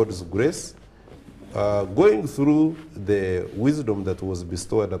by God's grace, going through the wisdom that was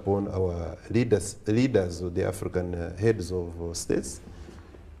bestowed upon our leaders of the African heads of states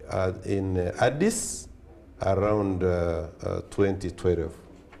in Addis around 2012.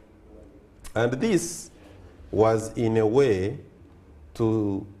 And this was in a way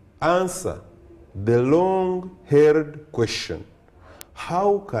to answer the long-held question,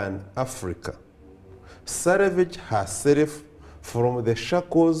 how can Africa salvage herself from the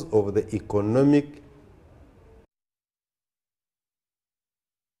shackles of the economic,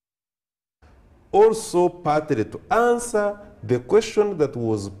 also partly to answer the question that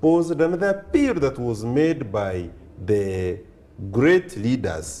was posed and the appeal that was made by the great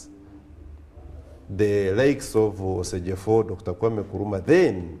leaders, the likes of Osejefo, Dr. Kwame Nkrumah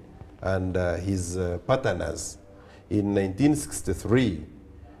then, and his partners in 1963,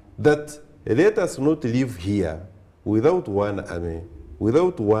 that let us not live here without one army,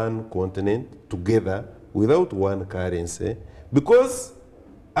 without one continent together, without one currency, because,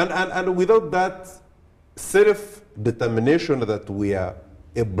 and without that self-determination that we are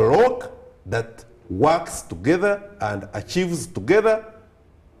a bloc that works together and achieves together.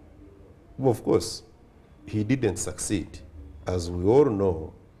 Of course, he didn't succeed. As we all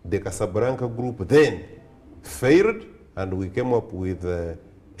know, the Casablanca group then failed, and we came up with a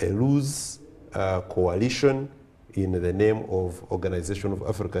loose coalition in the name of Organization of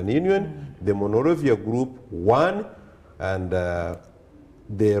African Union. The Monrovia group won, and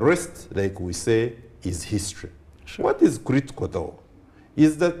the rest, like we say, is history. Sure. What is critical though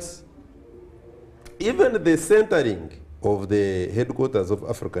is that even the centering of the headquarters of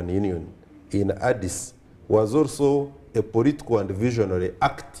African Union in Addis was also a political and visionary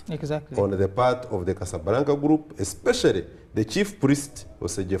act on the part of the Casablanca group, especially the chief priest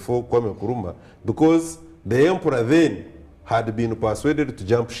Osejefo Kwame Nkrumah, because the emperor then had been persuaded to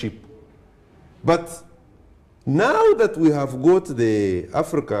jump ship. But now that we have got the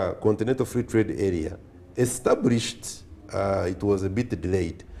Africa Continental Free Trade Area established, it was a bit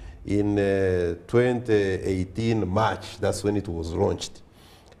delayed. In 2018 March, that's when it was launched.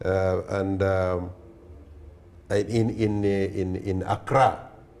 In Accra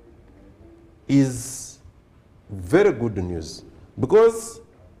is very good news, because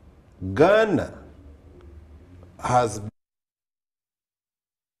Ghana has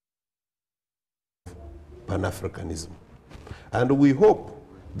Pan-Africanism. And we hope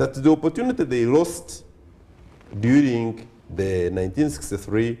that the opportunity they lost during the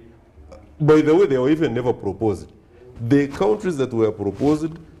 1963, by the way, they were even never proposed. The countries that were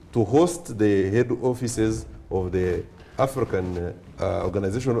proposed to host the head offices of the African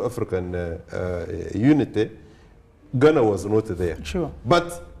Organization of African Unity, Ghana was not there. Sure.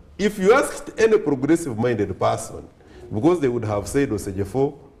 But if you asked any progressive-minded person, because they would have said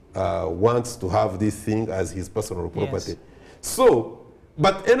Osejefo wants to have this thing as his personal property. Yes. So,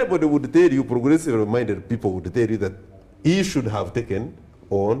 but anybody would tell you, progressive-minded people would tell you that he should have taken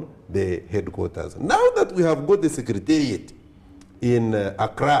on the headquarters. Now that we have got the secretariat in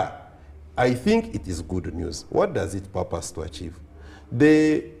Accra, I think it is good news. What does it purpose to achieve?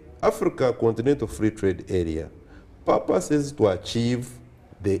 The Africa Continental Free Trade Area purposes to achieve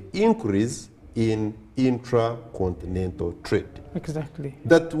the increase in intra-continental trade. Exactly.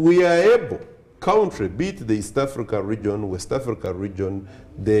 That we are able, country, be it the East Africa region, West Africa region,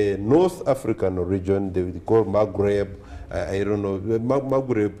 the North African region, they call Maghreb, I don't know,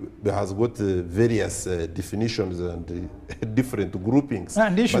 Maghreb has got various definitions and different groupings.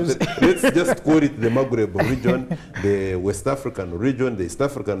 And issues. But let's just call it the Maghreb region, the West African region, the East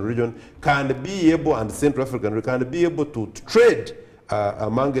African region, can be able, and Central African region, can be able to trade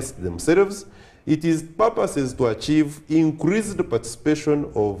amongst themselves. It is purposes to achieve increased participation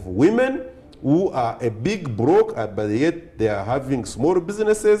of women who are a big bloc, but yet they are having small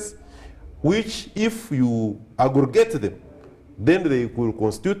businesses, which if you aggregate them, then they will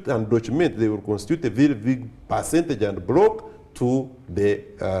constitute and document, they will constitute a very big percentage and block to the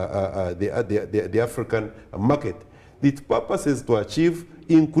African market. The purpose is to achieve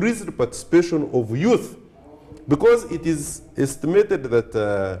increased participation of youth, because it is estimated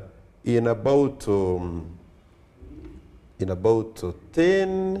that in about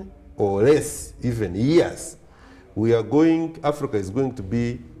 10 or less even years, Africa is going to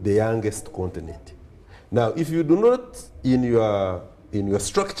be the youngest continent. Now, if you do not, in your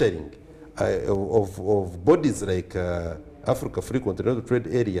structuring of bodies like Africa Free Continental Trade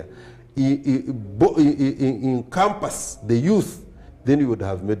Area, encompass the youth, then you would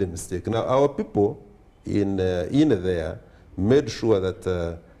have made a mistake. Now, our people in there made sure that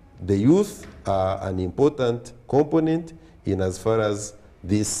the youth are an important component in as far as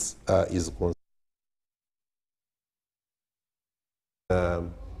this is concerned.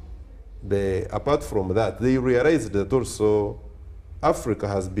 Apart from that, they realized that also Africa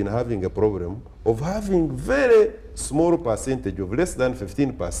has been having a problem of having very small percentage of less than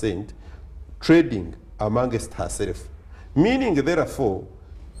 15% trading amongst herself. Meaning, therefore,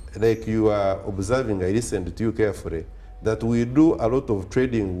 like you are observing, I listened to you carefully, that we do a lot of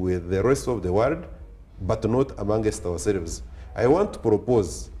trading with the rest of the world, but not amongst ourselves. I want to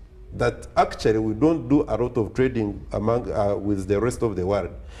propose that actually we don't do a lot of trading with the rest of the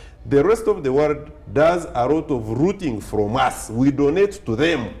world. The rest of the world does a lot of routing from us. We donate to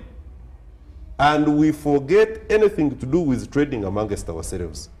them. And we forget anything to do with trading amongst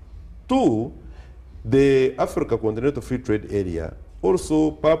ourselves. Two, the Africa Continental Free Trade Area also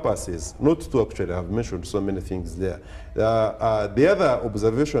purposes, not to actually have mentioned so many things there. The other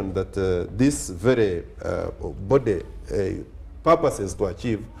observation that this very body purposes to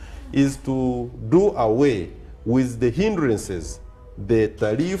achieve is to do away with the hindrances, the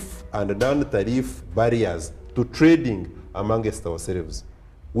tariff and non-tariff barriers to trading amongst ourselves.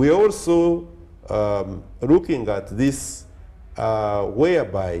 We are also looking at this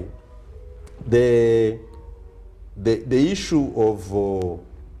whereby the issue of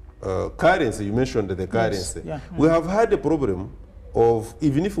currency, you mentioned the currency. Yes, yeah. We have had a problem of,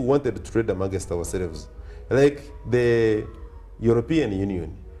 even if we wanted to trade amongst ourselves, like the European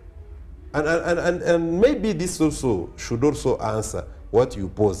Union. And maybe this also should also answer what you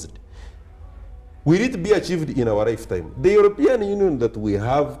posed. Will it be achieved in our lifetime? The European Union that we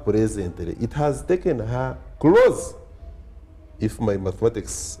have presently, it has taken her close, if my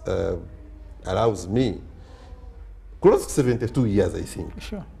mathematics allows me, close to 72 years, I think.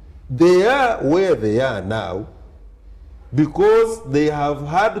 Sure. They are where they are now because they have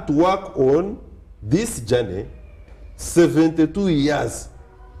had to work on this journey 72 years.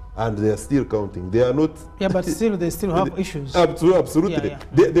 And they are still counting. They are not. Yeah, but still, they still have issues. Absolutely. Yeah,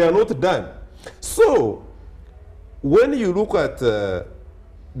 yeah. They are not done. So, when you look at the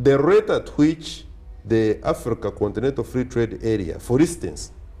rate at which the Africa Continental Free Trade Area, for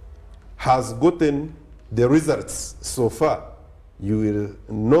instance, has gotten the results so far, you will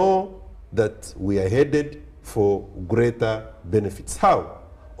know that we are headed for greater benefits. How?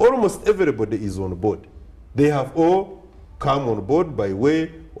 Almost everybody is on board. They have all come on board by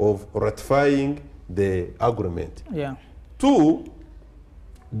way of ratifying the agreement. Yeah. Two,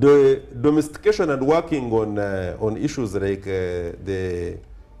 the domestication and working on issues like the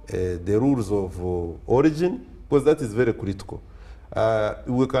rules of origin, because that is very critical.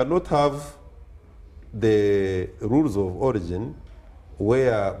 We cannot have the rules of origin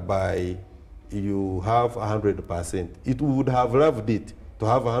whereby you have 100%. It would have loved it to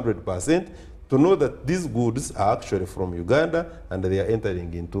have 100%, to know that these goods are actually from Uganda and they are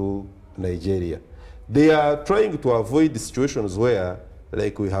entering into Nigeria. They are trying to avoid the situations where,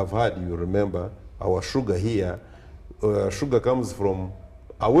 like we have had, you remember, our sugar here, sugar comes from,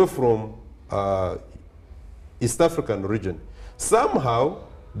 away from East African region. Somehow,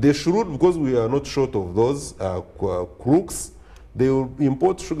 they should, because we are not short of those crooks, they will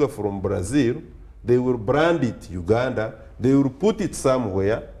import sugar from Brazil, they will brand it Uganda, they will put it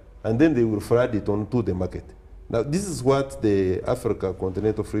somewhere, and then they will flood it onto the market. Now, this is what the Africa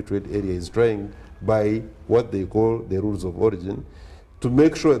Continental Free Trade Area is trying by what they call the rules of origin, to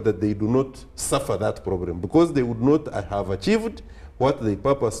make sure that they do not suffer that problem, because they would not have achieved what they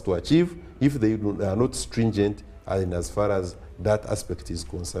purpose to achieve if they are not stringent in as far as that aspect is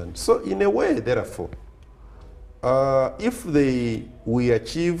concerned. So in a way, therefore, if we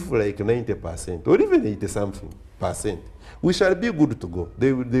achieve like 90% or even 80-something%, we shall be good to go.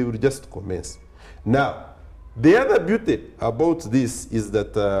 They will just commence. Now, the other beauty about this is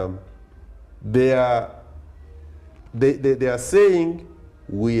that they are saying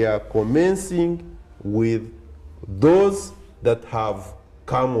we are commencing with those that have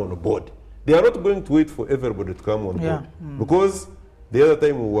come on board. They are not going to wait for everybody to come on board. Because the other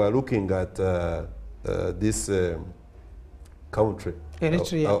time we were looking at this country,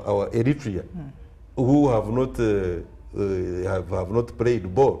 Eritrea. Our Eritrea, who have not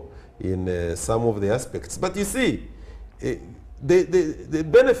played ball in some of the aspects. But you see, the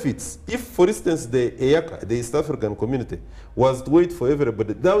benefits, if for instance the EYACA, the East African community, was to wait for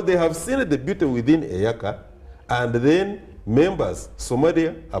everybody, now they have seen the beauty within EYACA, and then members,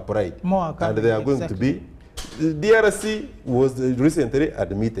 Somalia applied, and they are going to be. The DRC was recently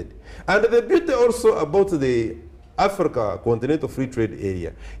admitted. And the beauty also about the Africa Continental Free Trade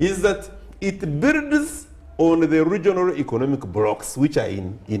Area is that it builds on the regional economic blocks which are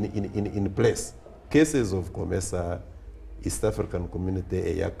in place. Cases of COMESA, East African Community,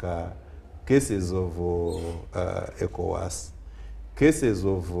 EYACA, cases of ECOWAS, cases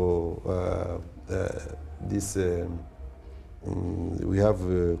of this, we have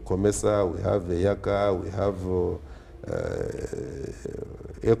COMESA, we have EYACA, we have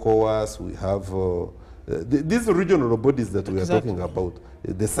ECOWAS, we have these regional bodies that we are talking about,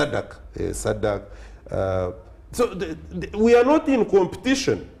 the SADC, so we are not in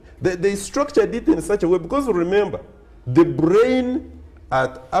competition. They structured it in such a way, because remember, the brain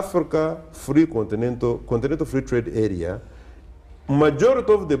at Africa Continental Free Trade Area,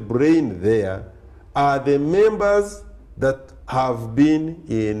 majority of the brain there are the members that have been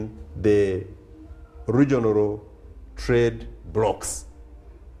in the regional trade blocks.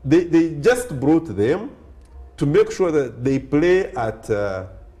 They just brought them to make sure that they play at a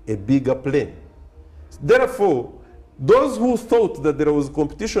bigger plane. Therefore, those who thought that there was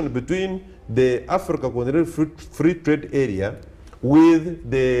competition between the Africa Continental Free Trade Area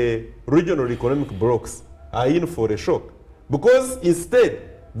with the regional economic blocks are in for a shock, because instead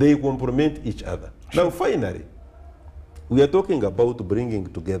they complement each other. Now finally, we are talking about bringing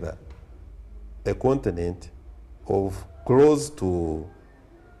together a continent of close to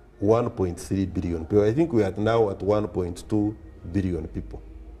 1.3 billion people. I think we are now at 1.2 billion people.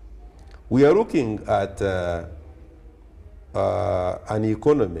 We are looking at an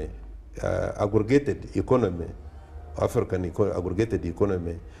economy, aggregated economy, African aggregated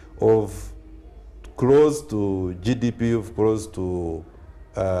economy of close to GDP of close to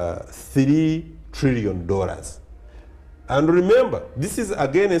 $3 trillion. And remember, this is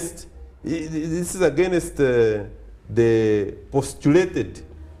against the postulated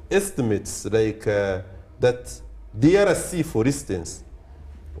estimates, like that DRC, for instance,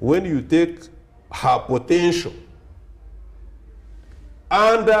 when you take her potential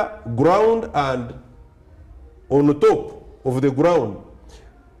underground and on top of the ground,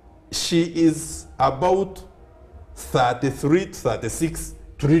 she is about $33 to $36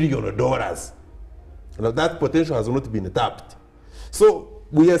 trillion. Now that potential has not been tapped. So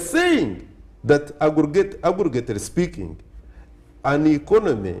we are saying that aggregately speaking, an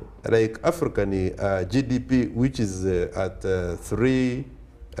economy like African GDP, which is at $3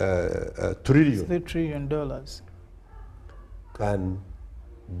 trillion, can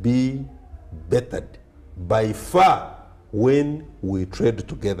be bettered by far when we trade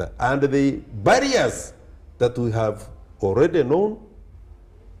together. And the barriers that we have already known,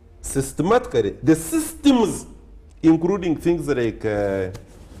 systematically, the systems, including things like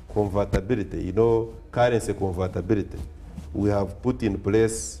convertibility, you know, currency convertibility, we have put in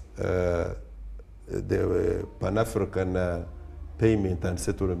place the Pan-African Payment and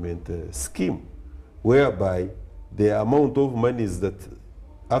Settlement Scheme, whereby the amount of monies that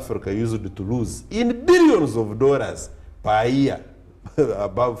Africa used to lose in billions of dollars per year,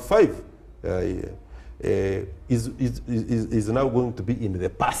 about 5, is now going to be in the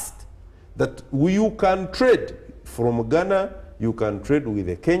past. That you can trade from Ghana, you can trade with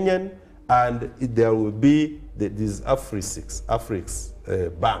a Kenyan, and there will be this Afrix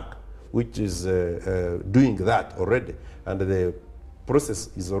Bank, which is doing that already. And the process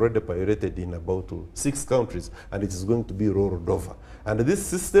is already piloted in about 6 countries, and it is going to be rolled over. And this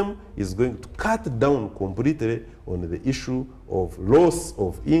system is going to cut down completely on the issue of loss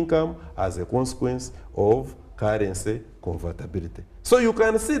of income as a consequence of currency convertibility. So you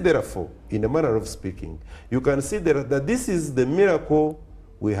can see, therefore, in a manner of speaking, you can see that this is the miracle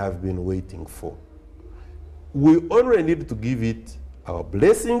we have been waiting for. We only need to give it our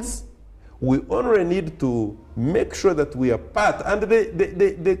blessings. We only need to make sure that we are part. And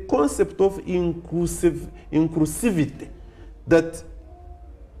the concept of inclusivity, that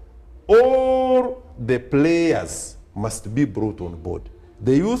all the players must be brought on board.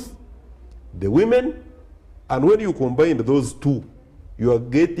 The youth, the women, and when you combine those two, you are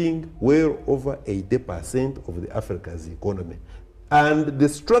getting well over 80% of the Africa's economy. And the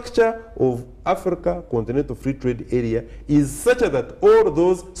structure of Africa Continental Free Trade Area is such that all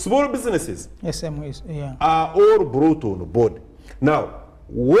those small businesses SMEs, yeah, are all brought on board. Now,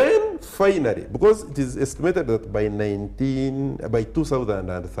 when finally, because it is estimated that by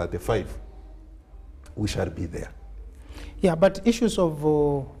 2035, we shall be there. Yeah, but issues of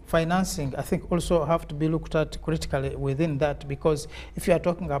financing, I think, also have to be looked at critically within that, because if you are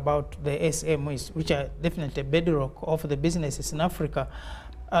talking about the SMEs, which are definitely bedrock of the businesses in Africa,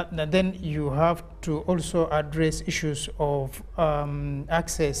 then you have to also address issues of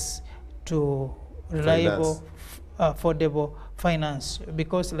access to reliable, affordable finance,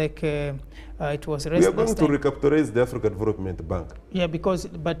 because like it was raised. We are going to recapitalize the African Development Bank. Yeah, because,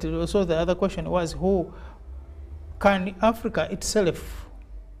 but also the other question was, who can Africa itself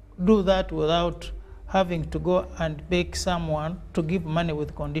do that without having to go and beg someone to give money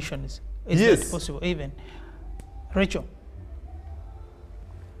with conditions? Is that possible even? Rachel?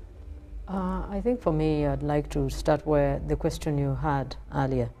 I think for me, I'd like to start where the question you had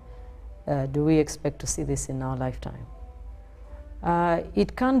earlier. Do we expect to see this in our lifetime?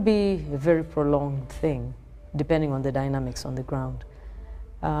 It can be a very prolonged thing, depending on the dynamics on the ground.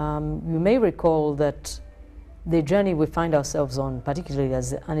 You may recall that the journey we find ourselves on, particularly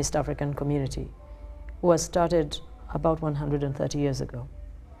as an East African community, was started about 130 years ago.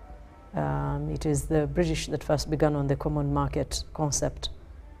 It is the British that first began on the common market concept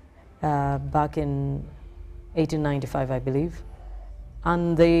back in 1895, I believe.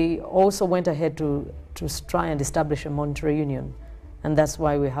 And they also went ahead to try and establish a monetary union. And that's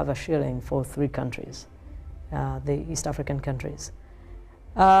why we have a shilling for 3 countries, the East African countries.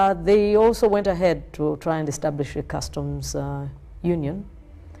 They also went ahead to try and establish a customs union,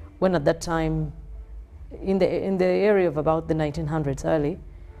 when at that time, in the area of about the 1900s early,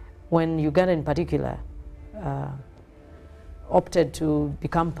 when Uganda in particular opted to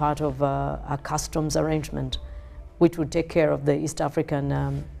become part of a customs arrangement which would take care of the East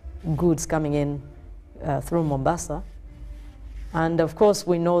African goods coming in through Mombasa. And of course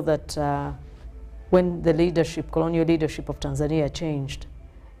we know that when the leadership, colonial leadership of Tanzania changed,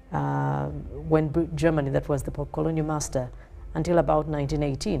 when Germany, that was the colonial master, until about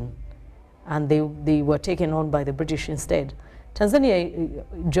 1918, and they were taken on by the British instead. Tanzania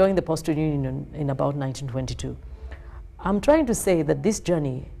joined the Postal Union in about 1922. I'm trying to say that this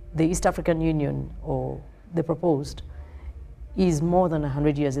journey, the East African Union, or the proposed, is more than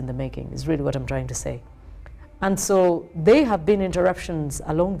 100 years in the making, is really what I'm trying to say. And so there have been interruptions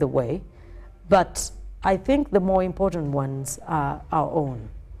along the way, but I think the more important ones are our own.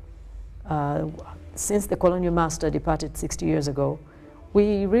 Since the colonial master departed 60 years ago,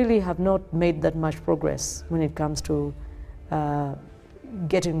 we really have not made that much progress when it comes to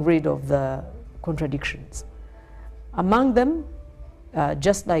getting rid of the contradictions. Among them,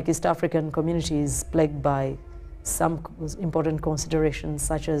 just like East African communities plagued by some important considerations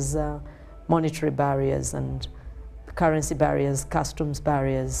such as monetary barriers and currency barriers, customs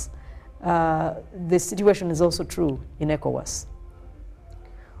barriers, the situation is also true in ECOWAS.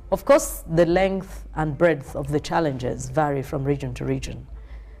 Of course, the length and breadth of the challenges vary from region to region.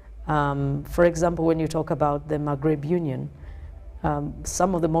 For example, when you talk about the Maghreb Union,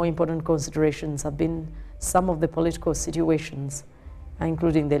 some of the more important considerations have been some of the political situations,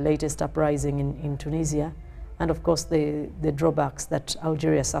 including the latest uprising in Tunisia, and of course the drawbacks that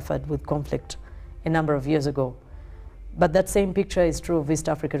Algeria suffered with conflict a number of years ago. But that same picture is true of East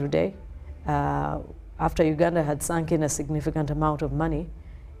Africa today. After Uganda had sunk in a significant amount of money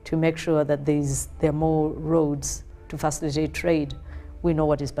to make sure that there are more roads to facilitate trade, we know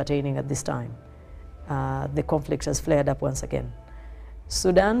what is pertaining at this time. The conflict has flared up once again.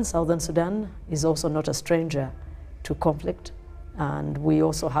 Sudan, Southern Sudan, is also not a stranger to conflict, and we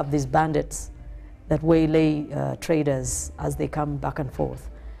also have these bandits that waylay traders as they come back and forth.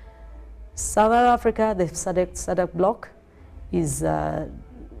 Southern Africa, the SADC bloc, is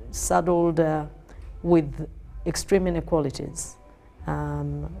saddled with extreme inequalities.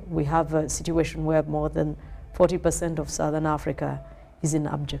 We have a situation where more than 40% of Southern Africa is in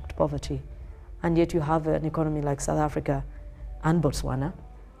abject poverty, and yet you have an economy like South Africa and Botswana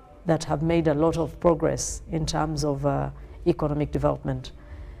that have made a lot of progress in terms of economic development.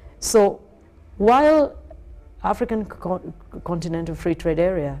 So while African Continental Free Trade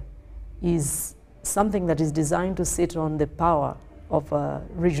Area is something that is designed to sit on the power of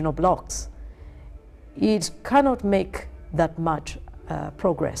regional blocs, it cannot make that much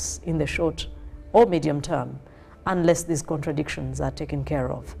progress in the short or medium term unless these contradictions are taken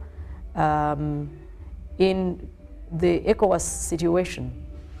care of. In the ECOWAS situation,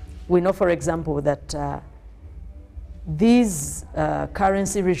 we know, for example, that these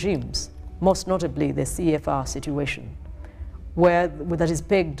currency regimes, most notably the CFR situation, where that is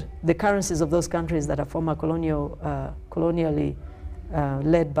pegged, the currencies of those countries that are former colonially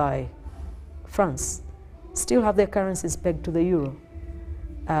led by France, still have their currencies pegged to the euro.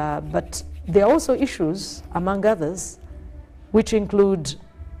 But there are also issues, among others, which include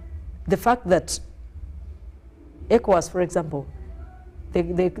the fact that ECOWAS, for example, the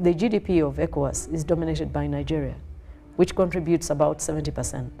GDP of ECOWAS is dominated by Nigeria, which contributes about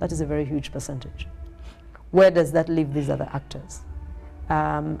 70%. That is a very huge percentage. Where does that leave these other actors?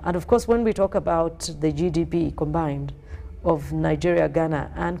 And of course, when we talk about the GDP combined of Nigeria,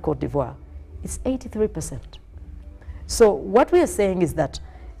 Ghana, and Cote d'Ivoire, it's 83%. So what we are saying is that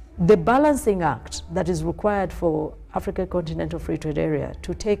the balancing act that is required for African Continental Free Trade Area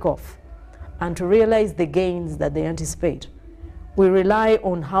to take off and to realize the gains that they anticipate, we rely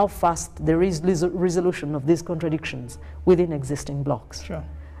on how fast there is resolution of these contradictions within existing blocks. Sure.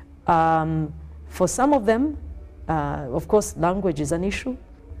 For some of them, of course, language is an issue.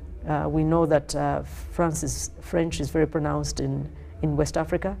 We know that French is very pronounced in West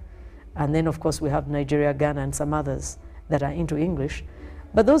Africa. And then, of course, we have Nigeria, Ghana, and some others that are into English.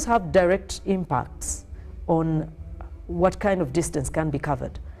 But those have direct impacts on what kind of distance can be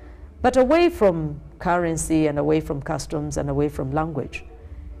covered. But away from currency and away from customs and away from language,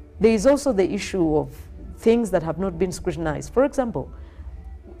 there is also the issue of things that have not been scrutinized. For example,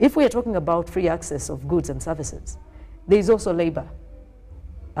 if we are talking about free access of goods and services, there is also labor.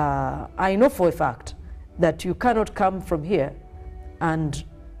 I know for a fact that you cannot come from here, and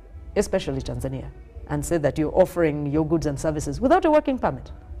especially Tanzania, and say that you're offering your goods and services without a working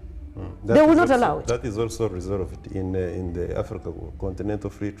permit. They will not allow it. That is also resolved in the Africa Continental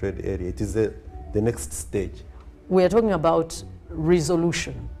Free Trade Area. It is the next stage. We are talking about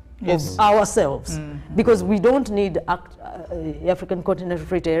resolution of ourselves, because we don't need African Continental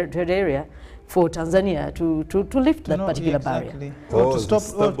Free Trade Area for Tanzania to lift that particular barrier. Or to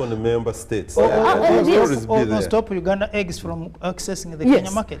stop on the member states. Or stop Uganda eggs from accessing the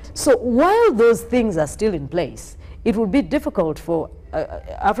Kenya market. So while those things are still in place, it will be difficult for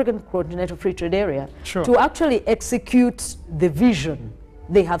African Continental Free Trade Area to actually execute the vision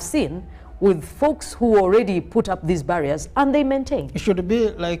they have seen with folks who already put up these barriers and they maintain. It should be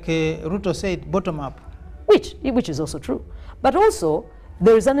like Ruto said, bottom up. Which is also true. But also,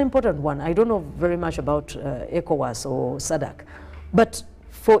 there is an important one. I don't know very much about ECOWAS or SADC, but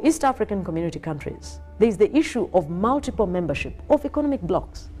for East African community countries, there is the issue of multiple membership of economic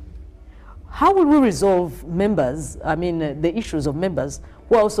blocs. How will we resolve members, the issues of members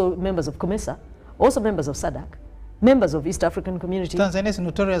who are also members of COMESA, also members of SADC, members of East African Community? Tanzania is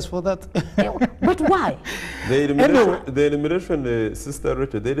notorious for that. But why? The elimination, Sister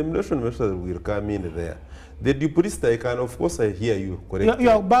Rachel, the elimination measures will come in there. The Duprista, of course, I hear you correctly. You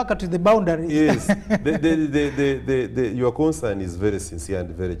are back at the boundary. Yes, your concern is very sincere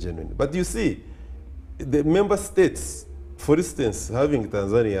and very genuine. But you see, the member states, for instance, having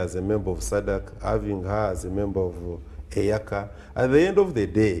Tanzania as a member of SADC, having her as a member of EACA, at the end of the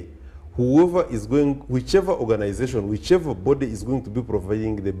day, whoever is going, whichever organization, whichever body is going to be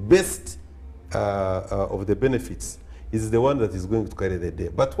providing the best of the benefits is the one that is going to carry the day.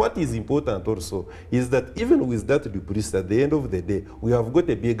 But what is important also is that even with that Duprista, at the end of the day, we have got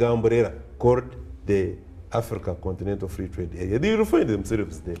a big umbrella called the Africa Continental Free Trade Area. They will find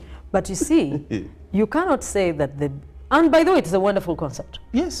themselves there. But you see, you cannot say that and by the way, it's a wonderful concept.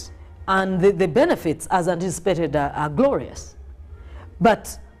 Yes. And the benefits, as anticipated, are glorious.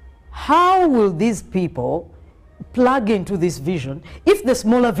 But how will these people plug into this vision if the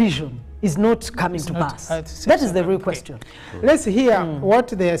smaller vision is not coming to pass? That is the real question. Let's hear what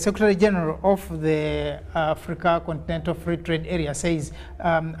the Secretary General of the Africa Continental Free Trade Area says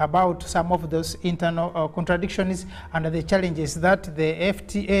about some of those internal contradictions and the challenges that the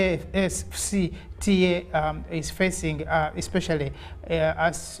FTA is facing, especially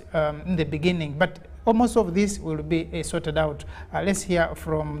as in the beginning. But almost of this will be sorted out. Let's hear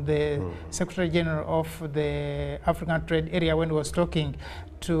from the Secretary General of the African Trade Area when he was talking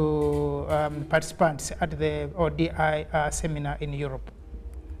to participants at the ODI seminar in Europe.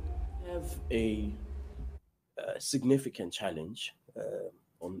 We have a significant challenge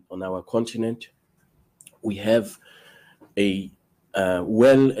on our continent. We have a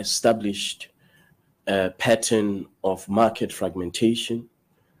well-established pattern of market fragmentation,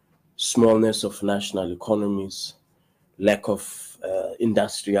 smallness of national economies, lack of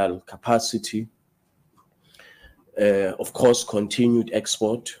industrial capacity, of course, continued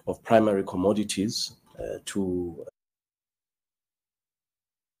export of primary commodities to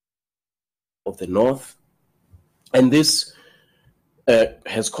of the North, And this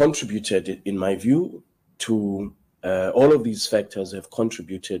has contributed, in my view, to all of these factors have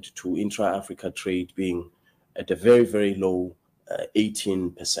contributed to intra-Africa trade being at a very, very low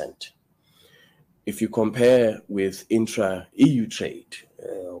 18%. If you compare with intra-EU trade,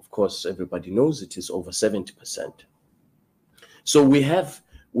 of course, everybody knows it is over 70%. So we are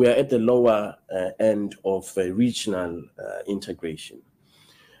at the lower end of regional integration.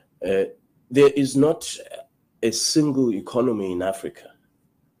 There is not a single economy in Africa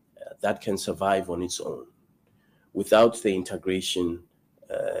that can survive on its own without the integration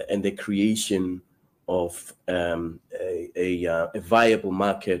and the creation of a viable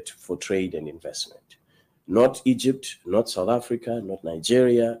market for trade and investment. Not Egypt, not South Africa, not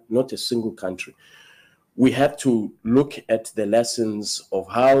Nigeria, not a single country. We have to look at the lessons of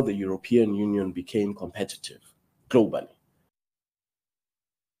how the European Union became competitive globally.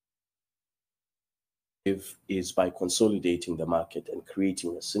 Is by consolidating the market and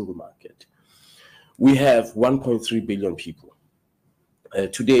creating a single market. We have 1.3 billion people.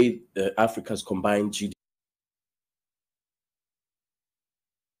 Today, Africa's combined GDP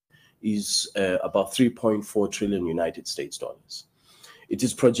is about 3.4 trillion United States dollars. It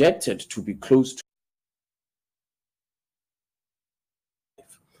is projected to be close to.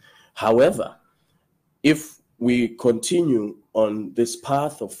 However, if we continue on this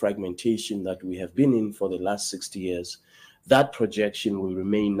path of fragmentation that we have been in for the last 60 years, that projection will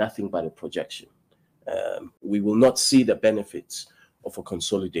remain nothing but a projection. We will not see the benefits of a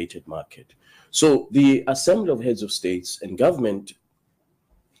consolidated market. So the Assembly of Heads of States and Government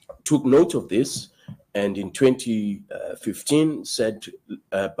took note of this, and in 2015 said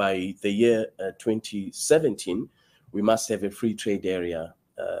by the year 2017, we must have a free trade area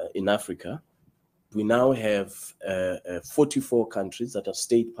in Africa. We now have 44 countries that are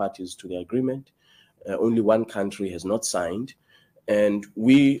state parties to the agreement. Only one country has not signed. And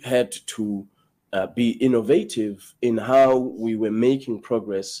we had to be innovative in how we were making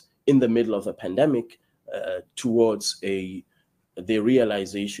progress in the middle of a pandemic towards the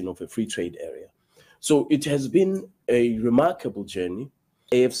realization of a free trade area. So it has been a remarkable journey.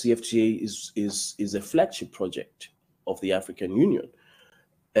 AFCFTA is a flagship project of the African Union.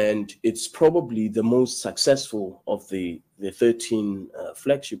 And it's probably the most successful of the 13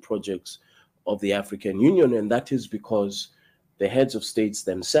 flagship projects of the African Union. And that is because the heads of states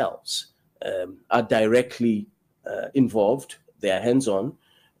themselves are directly involved. They are hands-on.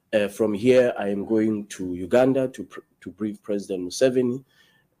 From here, I am going to Uganda to brief President Museveni.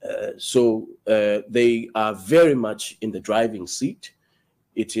 So they are very much in the driving seat.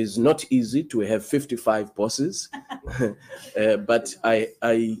 It is not easy to have 55 bosses, but I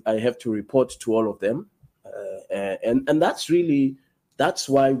have to report to all of them. And that's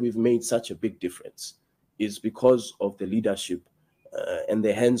why we've made such a big difference, is because of the leadership and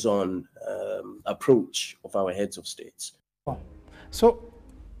the hands-on approach of our heads of states. So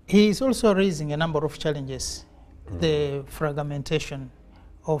he is also raising a number of challenges, the fragmentation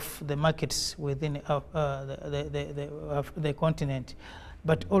of the markets within the continent,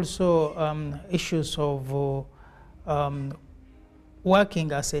 but also issues of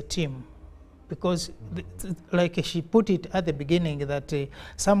working as a team. Because, like she put it at the beginning, that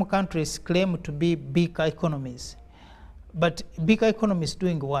some countries claim to be big economies. But big economies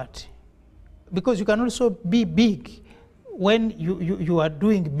doing what? Because you can also be big when you are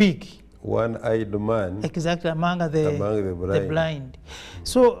doing big. One-eyed man. Exactly, among the blind.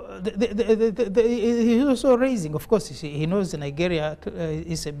 So he's also raising, of course, he knows Nigeria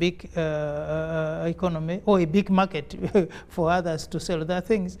is a big economy, or a big market for others to sell their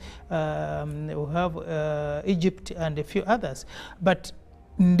things. We have Egypt and a few others. But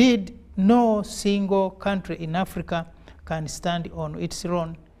indeed, no single country in Africa can stand on its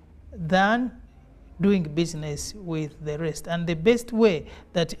own than doing business with the rest. And the best way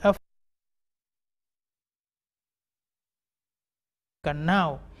that Africa can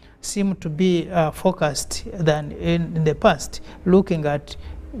now seem to be focused than in the past, looking at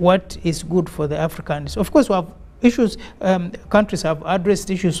what is good for the Africans. Of course, we have issues, countries have addressed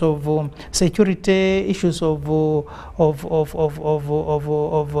issues of security, issues of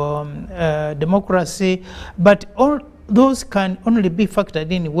democracy, but all those can only be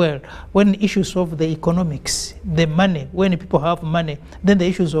factored in well when issues of the economics, the money, when people have money, then the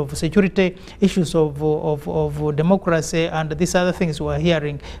issues of security, issues of democracy, and these other things we're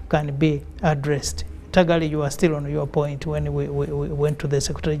hearing can be addressed. Tagali, you are still on your point when we went to the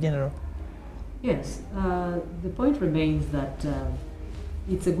Secretary General. Yes, the point remains that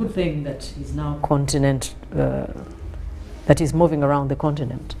it's a good thing that is now continent, that is moving around the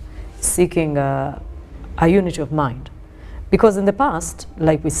continent, seeking a unity of mind. Because in the past,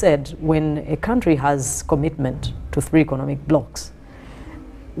 like we said, when a country has commitment to 3 economic blocks,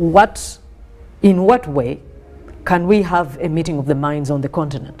 in what way can we have a meeting of the minds on the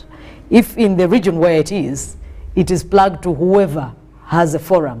continent? If in the region where it is plugged to whoever has a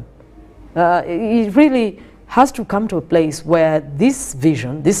forum, it really has to come to a place where this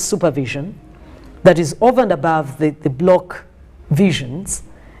vision, this supervision, that is over and above the bloc visions,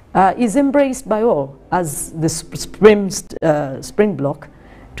 is embraced by all as the spring block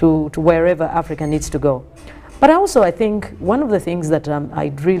to wherever Africa needs to go. But also, I think one of the things that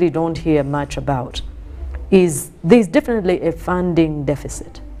I really don't hear much about is there's definitely a funding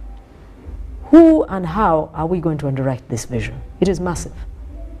deficit. Who and how are we going to underwrite this vision? It is massive.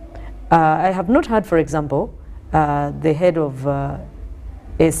 I have not heard, for example, the head of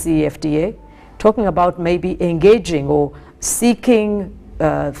ACFTA talking about maybe engaging or seeking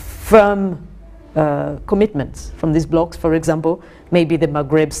firm commitments from these blocks. For example, maybe the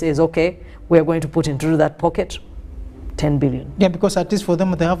Maghreb says, okay, we're going to put into that pocket 10 billion. Yeah, because at least for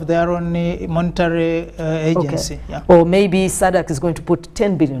them, they have their own monetary agency. Okay. Yeah. Or maybe SADC is going to put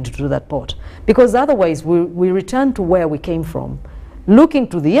 10 billion to do that pot. Because otherwise, we return to where we came from, looking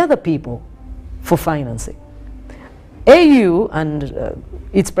to the other people for financing. AU and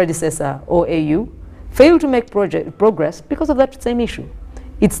its predecessor, OAU, failed to make progress because of that same issue.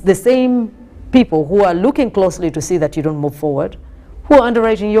 It's the same people who are looking closely to see that you don't move forward, who are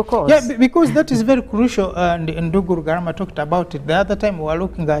underwriting your cause. Yeah, because that is very crucial, and Ndugu Rugarama talked about it. The other time we were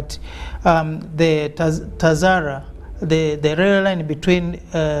looking at the Tazara, the rail line between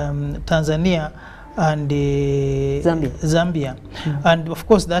Tanzania and Zambia. And of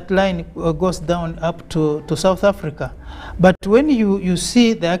course that line goes down up to South Africa. But when you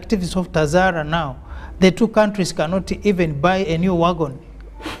see the activities of Tazara now, the 2 countries cannot even buy a new wagon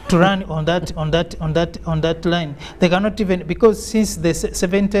to run on that line. They cannot even, because since the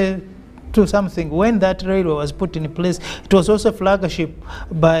 72 something, when that railway was put in place, it was also flagship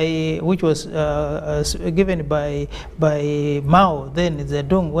which was given by Mao, then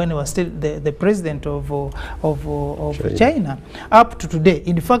Zedong, when he was still the president of China. Up to today.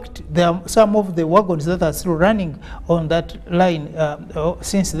 In fact, there are some of the wagons that are still running on that line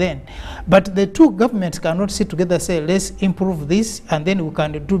since then. But the 2 governments cannot sit together and say, let's improve this, and then we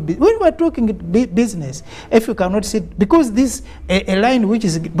can do business. When we're talking business, if you cannot sit, because this a line which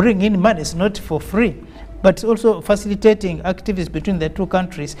is bringing in money, it's not for free, but it's also facilitating activities between the 2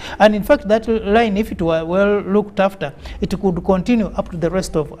 countries. And in fact, that line, if it were well looked after, it could continue up to the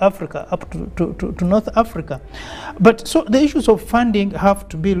rest of Africa, up to North Africa. But so the issues of funding have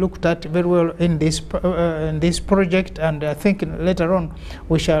to be looked at very well in this project, and I think later on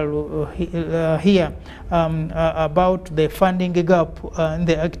we shall hear about the funding gap in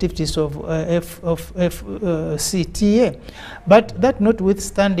the activities of FCTA. But that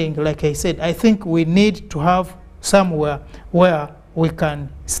notwithstanding, like I said, I think we need to have somewhere where we can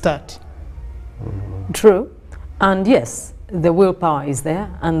start. True. And yes, the willpower is there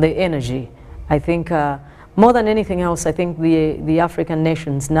and the energy. I think more than anything else, I think the African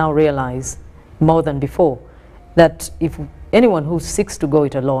nations now realize more than before that if anyone who seeks to go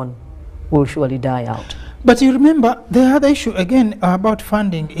it alone will surely die out. But you remember the other issue again about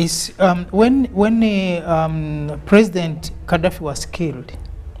funding is when President Gaddafi was killed,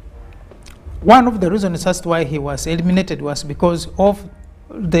 one of the reasons as to why he was eliminated was because of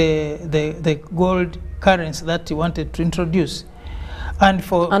the gold currency that he wanted to introduce. And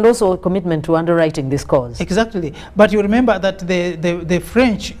also a commitment to underwriting this cause. Exactly. But you remember that the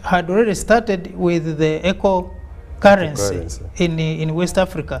French had already started with the eco currency in West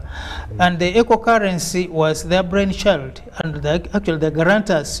Africa, and the eco currency was their brainchild, and actually the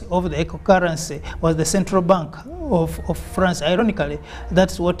guarantors of the eco currency was the central bank of France. Ironically,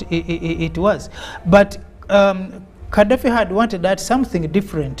 that's what it was. But Gaddafi had wanted that something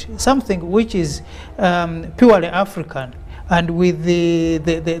different, something which is purely African, and with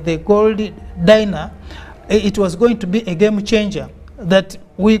the gold dinar, it was going to be a game changer, that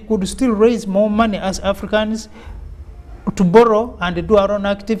we could still raise more money as Africans to borrow and do our own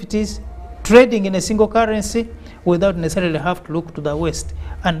activities, trading in a single currency without necessarily have to look to the West.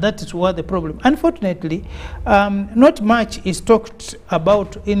 And that is what the problem. Unfortunately, not much is talked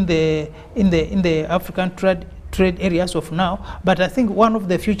about in the African trade areas of now, but I think one of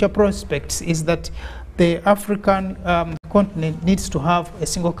the future prospects is that the African continent needs to have a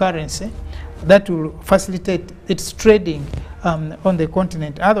single currency that will facilitate its trading on the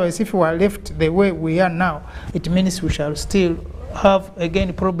continent. Otherwise, if we are left the way we are now, it means we shall still have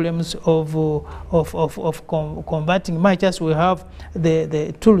again problems of combating much as we have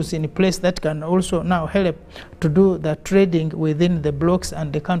the tools in place that can also now help to do the trading within the blocks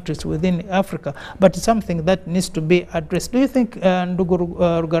and the countries within Africa. But it's something that needs to be addressed. Do you think, Ndugu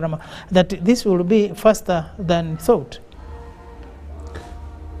Rugarama, that this will be faster than thought?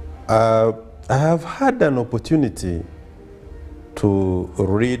 I have had an opportunity to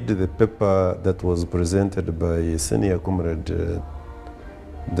read the paper that was presented by senior comrade,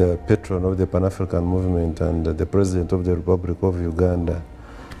 the patron of the Pan-African movement and the president of the Republic of Uganda,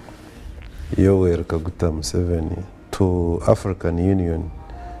 Yoweri Kaguta Museveni, to African Union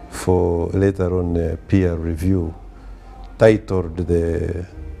for later on a peer review titled The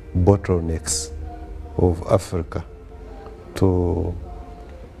Bottlenecks of Africa to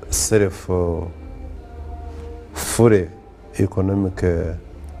fully economic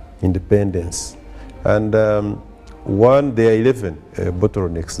independence. And there are 11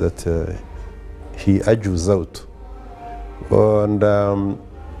 bottlenecks that he argues out. And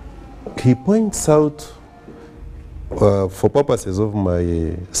he points out, for purposes of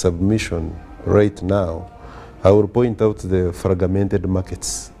my submission right now, I will point out the fragmented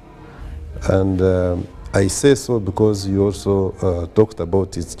markets. And I say so because you also talked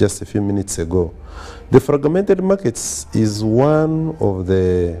about it just a few minutes ago. The fragmented markets is one of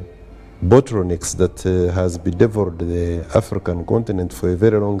the bottlenecks that has bedeviled the African continent for a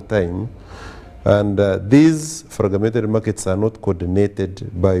very long time. And these fragmented markets are not coordinated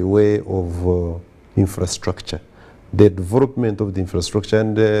by way of infrastructure, the development of the infrastructure.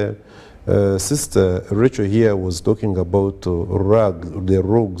 And Sister Rachel here was talking about the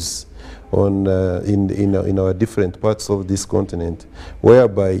rogues on in our different parts of this continent,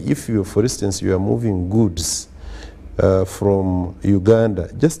 whereby if you, for instance, you are moving goods from Uganda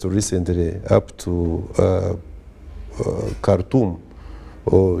just recently up to Khartoum,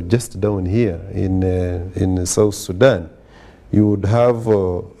 or just down here in South Sudan, you would have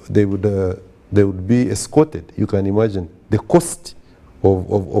they would be escorted. You can imagine the cost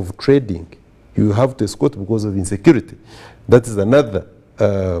of trading. You have to escort because of insecurity. That is another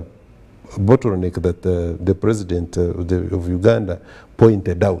bottleneck that the president of Uganda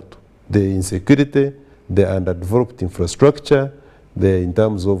pointed out. The insecurity, the underdeveloped infrastructure, in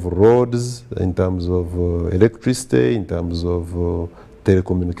terms of roads, in terms of electricity, in terms of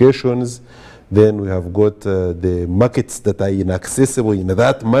telecommunications. Then we have got the markets that are inaccessible in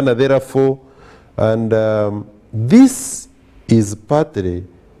that manner, therefore. And this is partly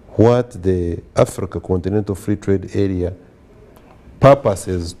what the Africa Continental Free Trade Area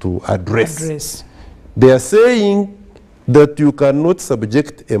purposes to address. They are saying that you cannot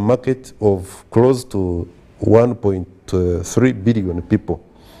subject a market of close to 1.3 billion people.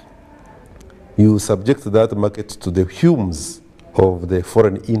 You subject that market to the fumes of the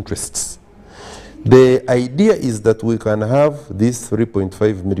foreign interests. The idea is that we can have these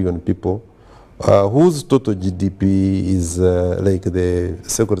 3.5 million people whose total GDP is, like the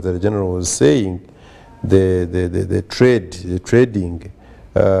Secretary General was saying, the trading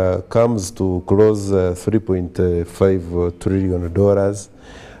comes to close $3.5 trillion,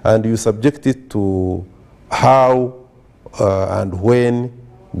 and you subject it to how and when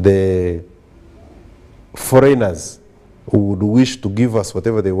the foreigners would wish to give us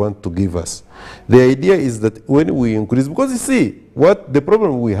whatever they want to give us. The idea is that when we increase, because you see, what the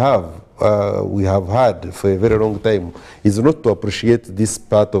problem we have had for a very long time is not to appreciate this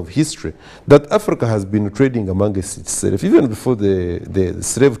part of history, that Africa has been trading among itself, even before the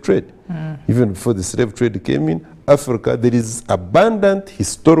slave trade. Even before the slave trade came in Africa, there is abundant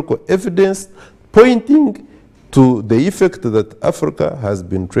historical evidence pointing to the effect that Africa has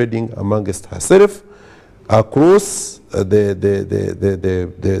been trading amongst herself across the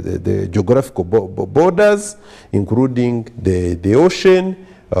geographical borders, including the ocean,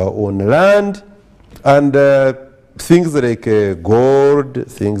 on land, and things like gold,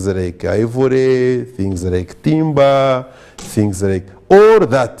 things like ivory, things like timber, things like all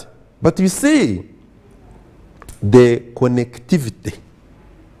that. But you see, the connectivity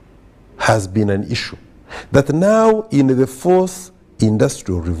has been an issue. That now in the fourth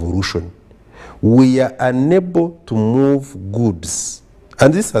industrial revolution, we are unable to move goods.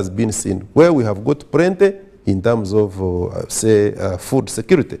 And this has been seen where we have got plenty in terms of, say, food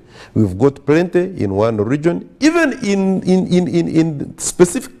security. We've got plenty in one region, even in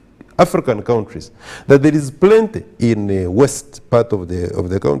specific African countries, that there is plenty in the west part of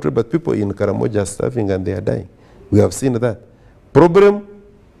the country, but people in Karamoja are starving and they are dying. We have seen that. Problem,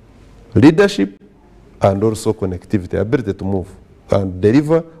 leadership, and also connectivity, ability to move and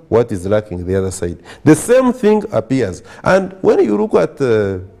deliver what is lacking the other side. The same thing appears. And when you look at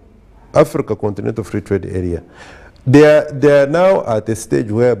Africa Continental Free Trade Area, they are now at a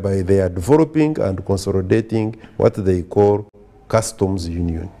stage whereby they are developing and consolidating what they call custom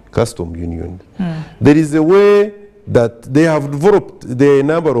union. There is a way that they have developed, the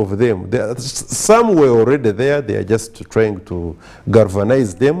number of them. Some were already there. They are just trying to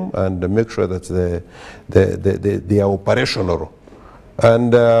galvanize them and make sure that they are operational.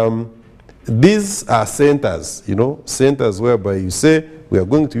 And these are centers, centers whereby you say, we are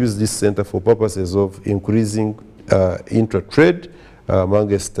going to use this center for purposes of increasing intra-trade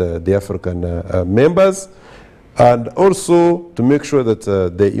amongst the African members, and also to make sure that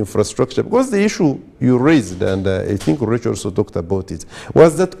the infrastructure, because the issue you raised, and I think Rachel also talked about it,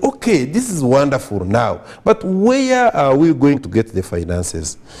 was that, okay, this is wonderful now, but where are we going to get the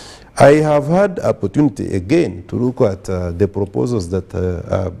finances? I have had opportunity again to look at the proposals that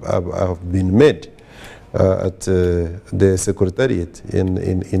have been made at the Secretariat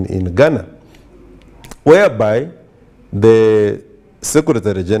in Ghana, whereby the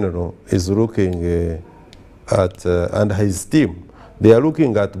Secretary General is looking at, and his team, they are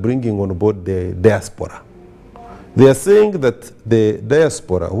looking at bringing on board the diaspora. They are saying that the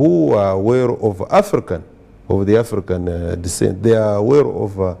diaspora, who are aware of the African descent, they are aware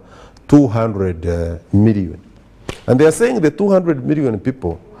of 200 million. And they are saying the 200 million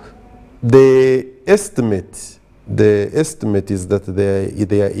people, the estimate is that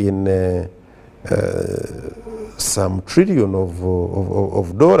they are in some trillion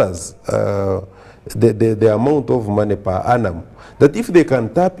of dollars, the amount of money per annum, that if they can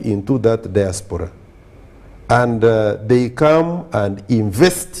tap into that diaspora and they come and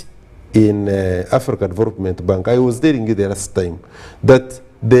invest in Africa Development Bank, I was telling you the last time that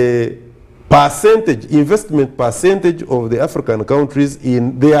the investment percentage of the African countries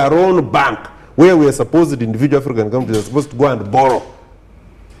in their own bank, where we are supposed, individual African countries are supposed to go and borrow,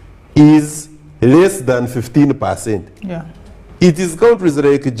 is less than 15%. Yeah. It is countries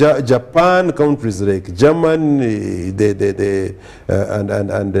like Japan, countries like Germany,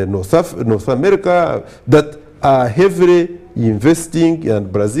 and North America that are heavily investing,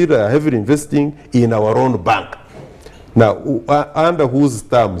 and Brazil are heavily investing in our own bank. Now, under whose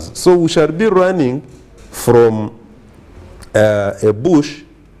terms? So we shall be running from a bush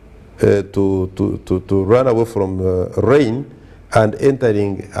to run away from rain and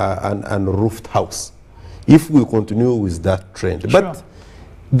entering an roofed house, if we continue with that trend. Sure. But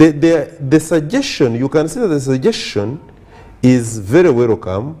the suggestion, you can see that the suggestion is very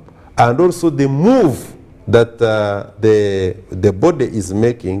welcome, and also the move that the body is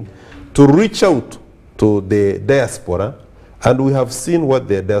making to reach out to the diaspora, and we have seen what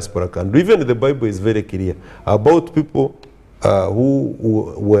the diaspora can do. Even the Bible is very clear about people who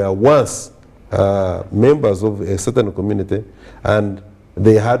were once members of a certain community, and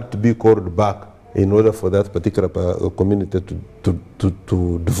they had to be called back in order for that particular community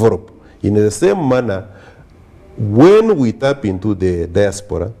to develop. In the same manner, when we tap into the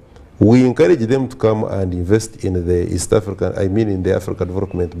diaspora, we encourage them to come and invest in the East African, in the Africa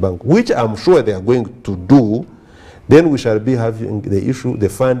Development Bank, which I'm sure they are going to do. Then we shall be having the issue, the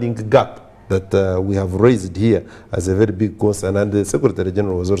funding gap that we have raised here as a very big concern, and the Secretary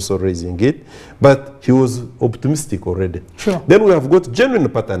General was also raising it, but he was optimistic already. Sure. Then we have got genuine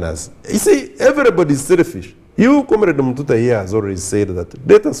partners. You see, everybody is selfish. You, Comrade Mtuta here, has already said that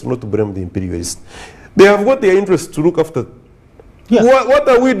let us not blame the imperialists. They have got their interest to look after. Yeah. What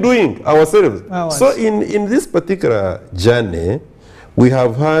are we doing ourselves? So in this particular journey, we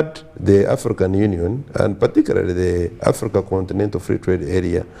have had the African Union, and particularly the Africa Continental Free Trade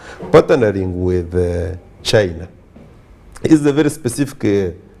Area, partnering with China. It's a very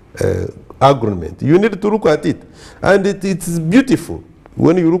specific agreement. You need to look at it. And it's beautiful.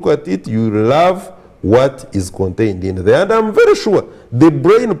 When you look at it, you love what is contained in there. And I'm very sure the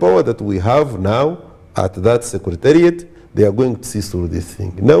brain power that we have now at that secretariat, they are going to see through this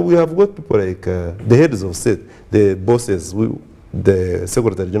thing. Now we have got people like the heads of state, the bosses, the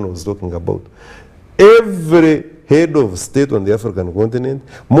Secretary General was talking about. Every head of state on the African continent,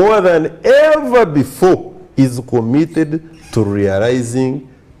 more than ever before, is committed to realizing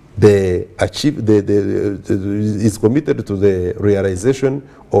is committed to the realization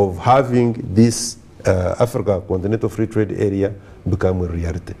of having this Africa Continental Free Trade Area become a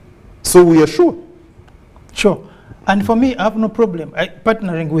reality. So we are sure. Sure. And for me, I have no problem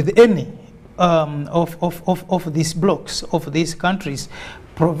partnering with any of these blocks, of these countries,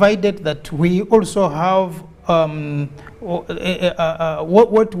 provided that we also have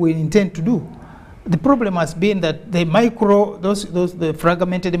what we intend to do. the problem has been that the micro, the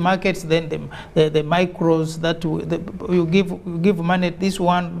fragmented markets, then the micros that you give money, this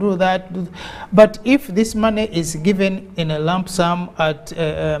one, do that. But if this money is given in a lump sum at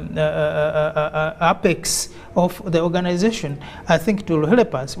apex of the organization, I think it will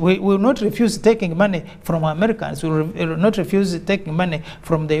help us. We will not refuse taking money from Americans. We will not refuse taking money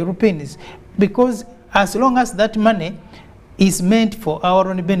from the Europeans, because as long as that money is meant for our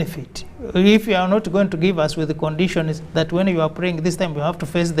own benefit. If you are not going to give us with the conditions that when you are praying this time you have to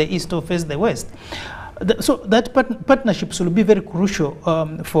face the east or face the west. So that partnerships will be very crucial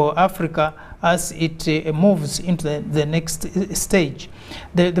for Africa as it moves into the next stage.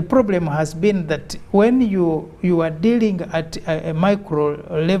 The problem has been that when you are dealing at a micro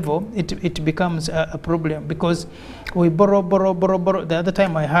level, it becomes a problem, because we borrow. The other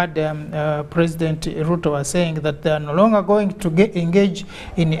time I heard President Ruto was saying that they are no longer going to engage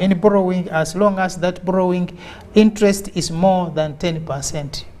in any borrowing as long as that borrowing interest is more than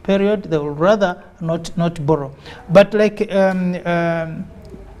 10%. Period. They would rather not borrow. But like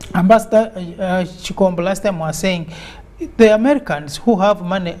Ambassador Chikombo last time was saying, the Americans who have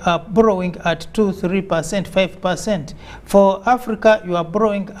money are borrowing at 2%, 3%, 5%. For Africa, you are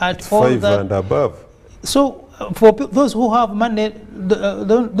borrowing at 5 and above. So for those who have money,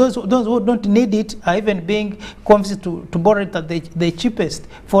 those who don't need it are even being convinced to borrow it at the cheapest.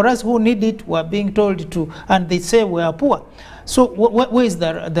 For us who need it, we are being told to, and they say we are poor. So where is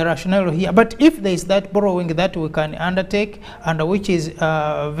the rationale here? But if there is that borrowing that we can undertake, and which is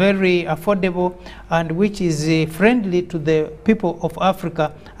very affordable and which is friendly to the people of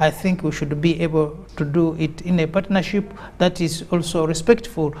Africa, I think we should be able to do it in a partnership that is also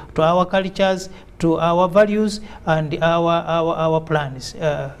respectful to our cultures, to our values, and our plans.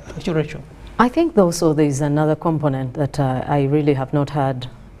 Rachel. I think also there is another component that I really have not had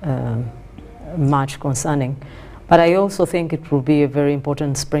much concerning. But I also think it will be a very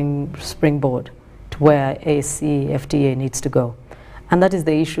important springboard to where ACFTA needs to go. And that is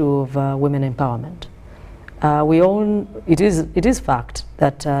the issue of women empowerment. It is fact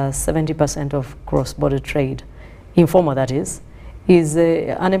that 70% of cross-border trade, informal that is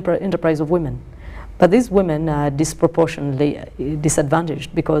an enterprise of women. But these women are disproportionately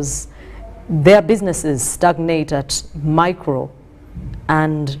disadvantaged because their businesses stagnate at micro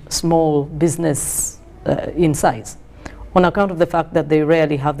and small business in size, on account of the fact that they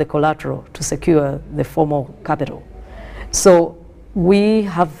rarely have the collateral to secure the formal capital. So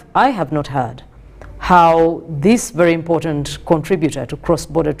I have not heard how this very important contributor to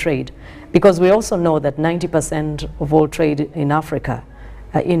cross-border trade, because we also know that 90% of all trade in Africa,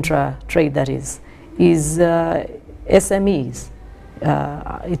 intra-trade that is SMEs.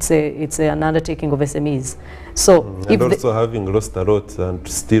 It's an undertaking of SMEs. So and also having lost a lot and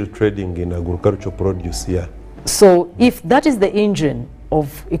still trading in agricultural produce here. So if that is the engine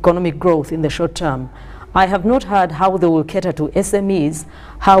of economic growth in the short term, I have not heard how they will cater to SMEs,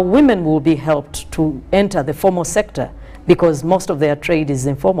 how women will be helped to enter the formal sector, because most of their trade is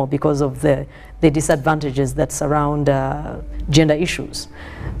informal because of the disadvantages that surround gender issues.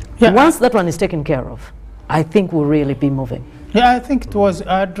 Yeah. Once that one is taken care of, I think we'll really be moving. Yeah, I think it was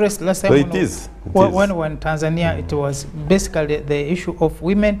addressed last time. So it is. When Tanzania, it was basically the issue of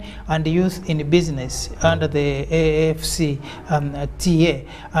women and youth in business under the AFC TA,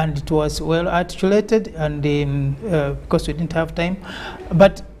 and it was well articulated, and because we didn't have time,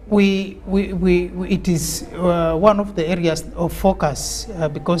 but it is one of the areas of focus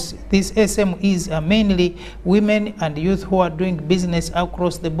because these SMEs are mainly women and youth who are doing business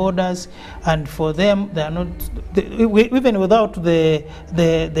across the borders, and for them they are not even without the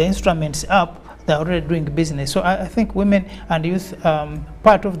instruments up, they are already doing business. So I think women and youth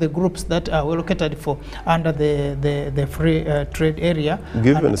part of the groups that are allocated for under the free trade area.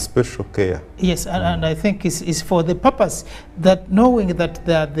 Given special care. Yes, and I think it's for the purpose that knowing that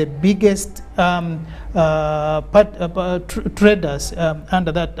they are the biggest traders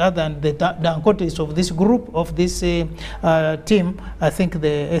under that, other than the Dangotes of this group, of this team, I think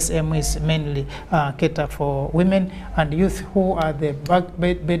the SMEs mainly cater for women and youth who are the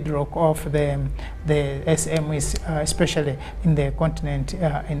bedrock of the SMEs, especially in the continent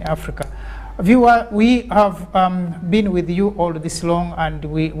in Africa. Viewer, we have been with you all this long, and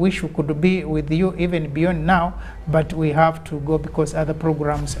we wish we could be with you even beyond now, but we have to go because other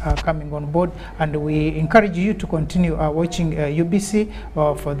programs are coming on board, and we encourage you to continue watching UBC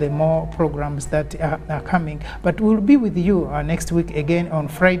for the more programs that are coming. But we'll be with you next week again on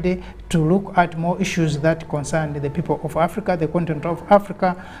Friday to look at more issues that concern the people of Africa, the continent of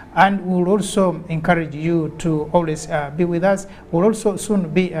Africa, and we'll also encourage you to always be with us. We'll also soon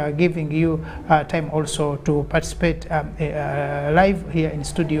be giving you time also to participate live here in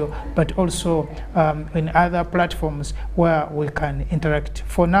studio, but also in other platforms where we can interact.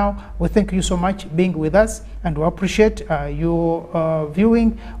 For now, we thank you so much being with us, and we appreciate your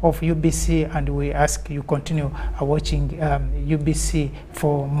viewing of UBC, and we ask you continue watching UBC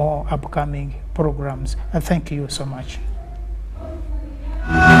for more upcoming programs. And thank you so much.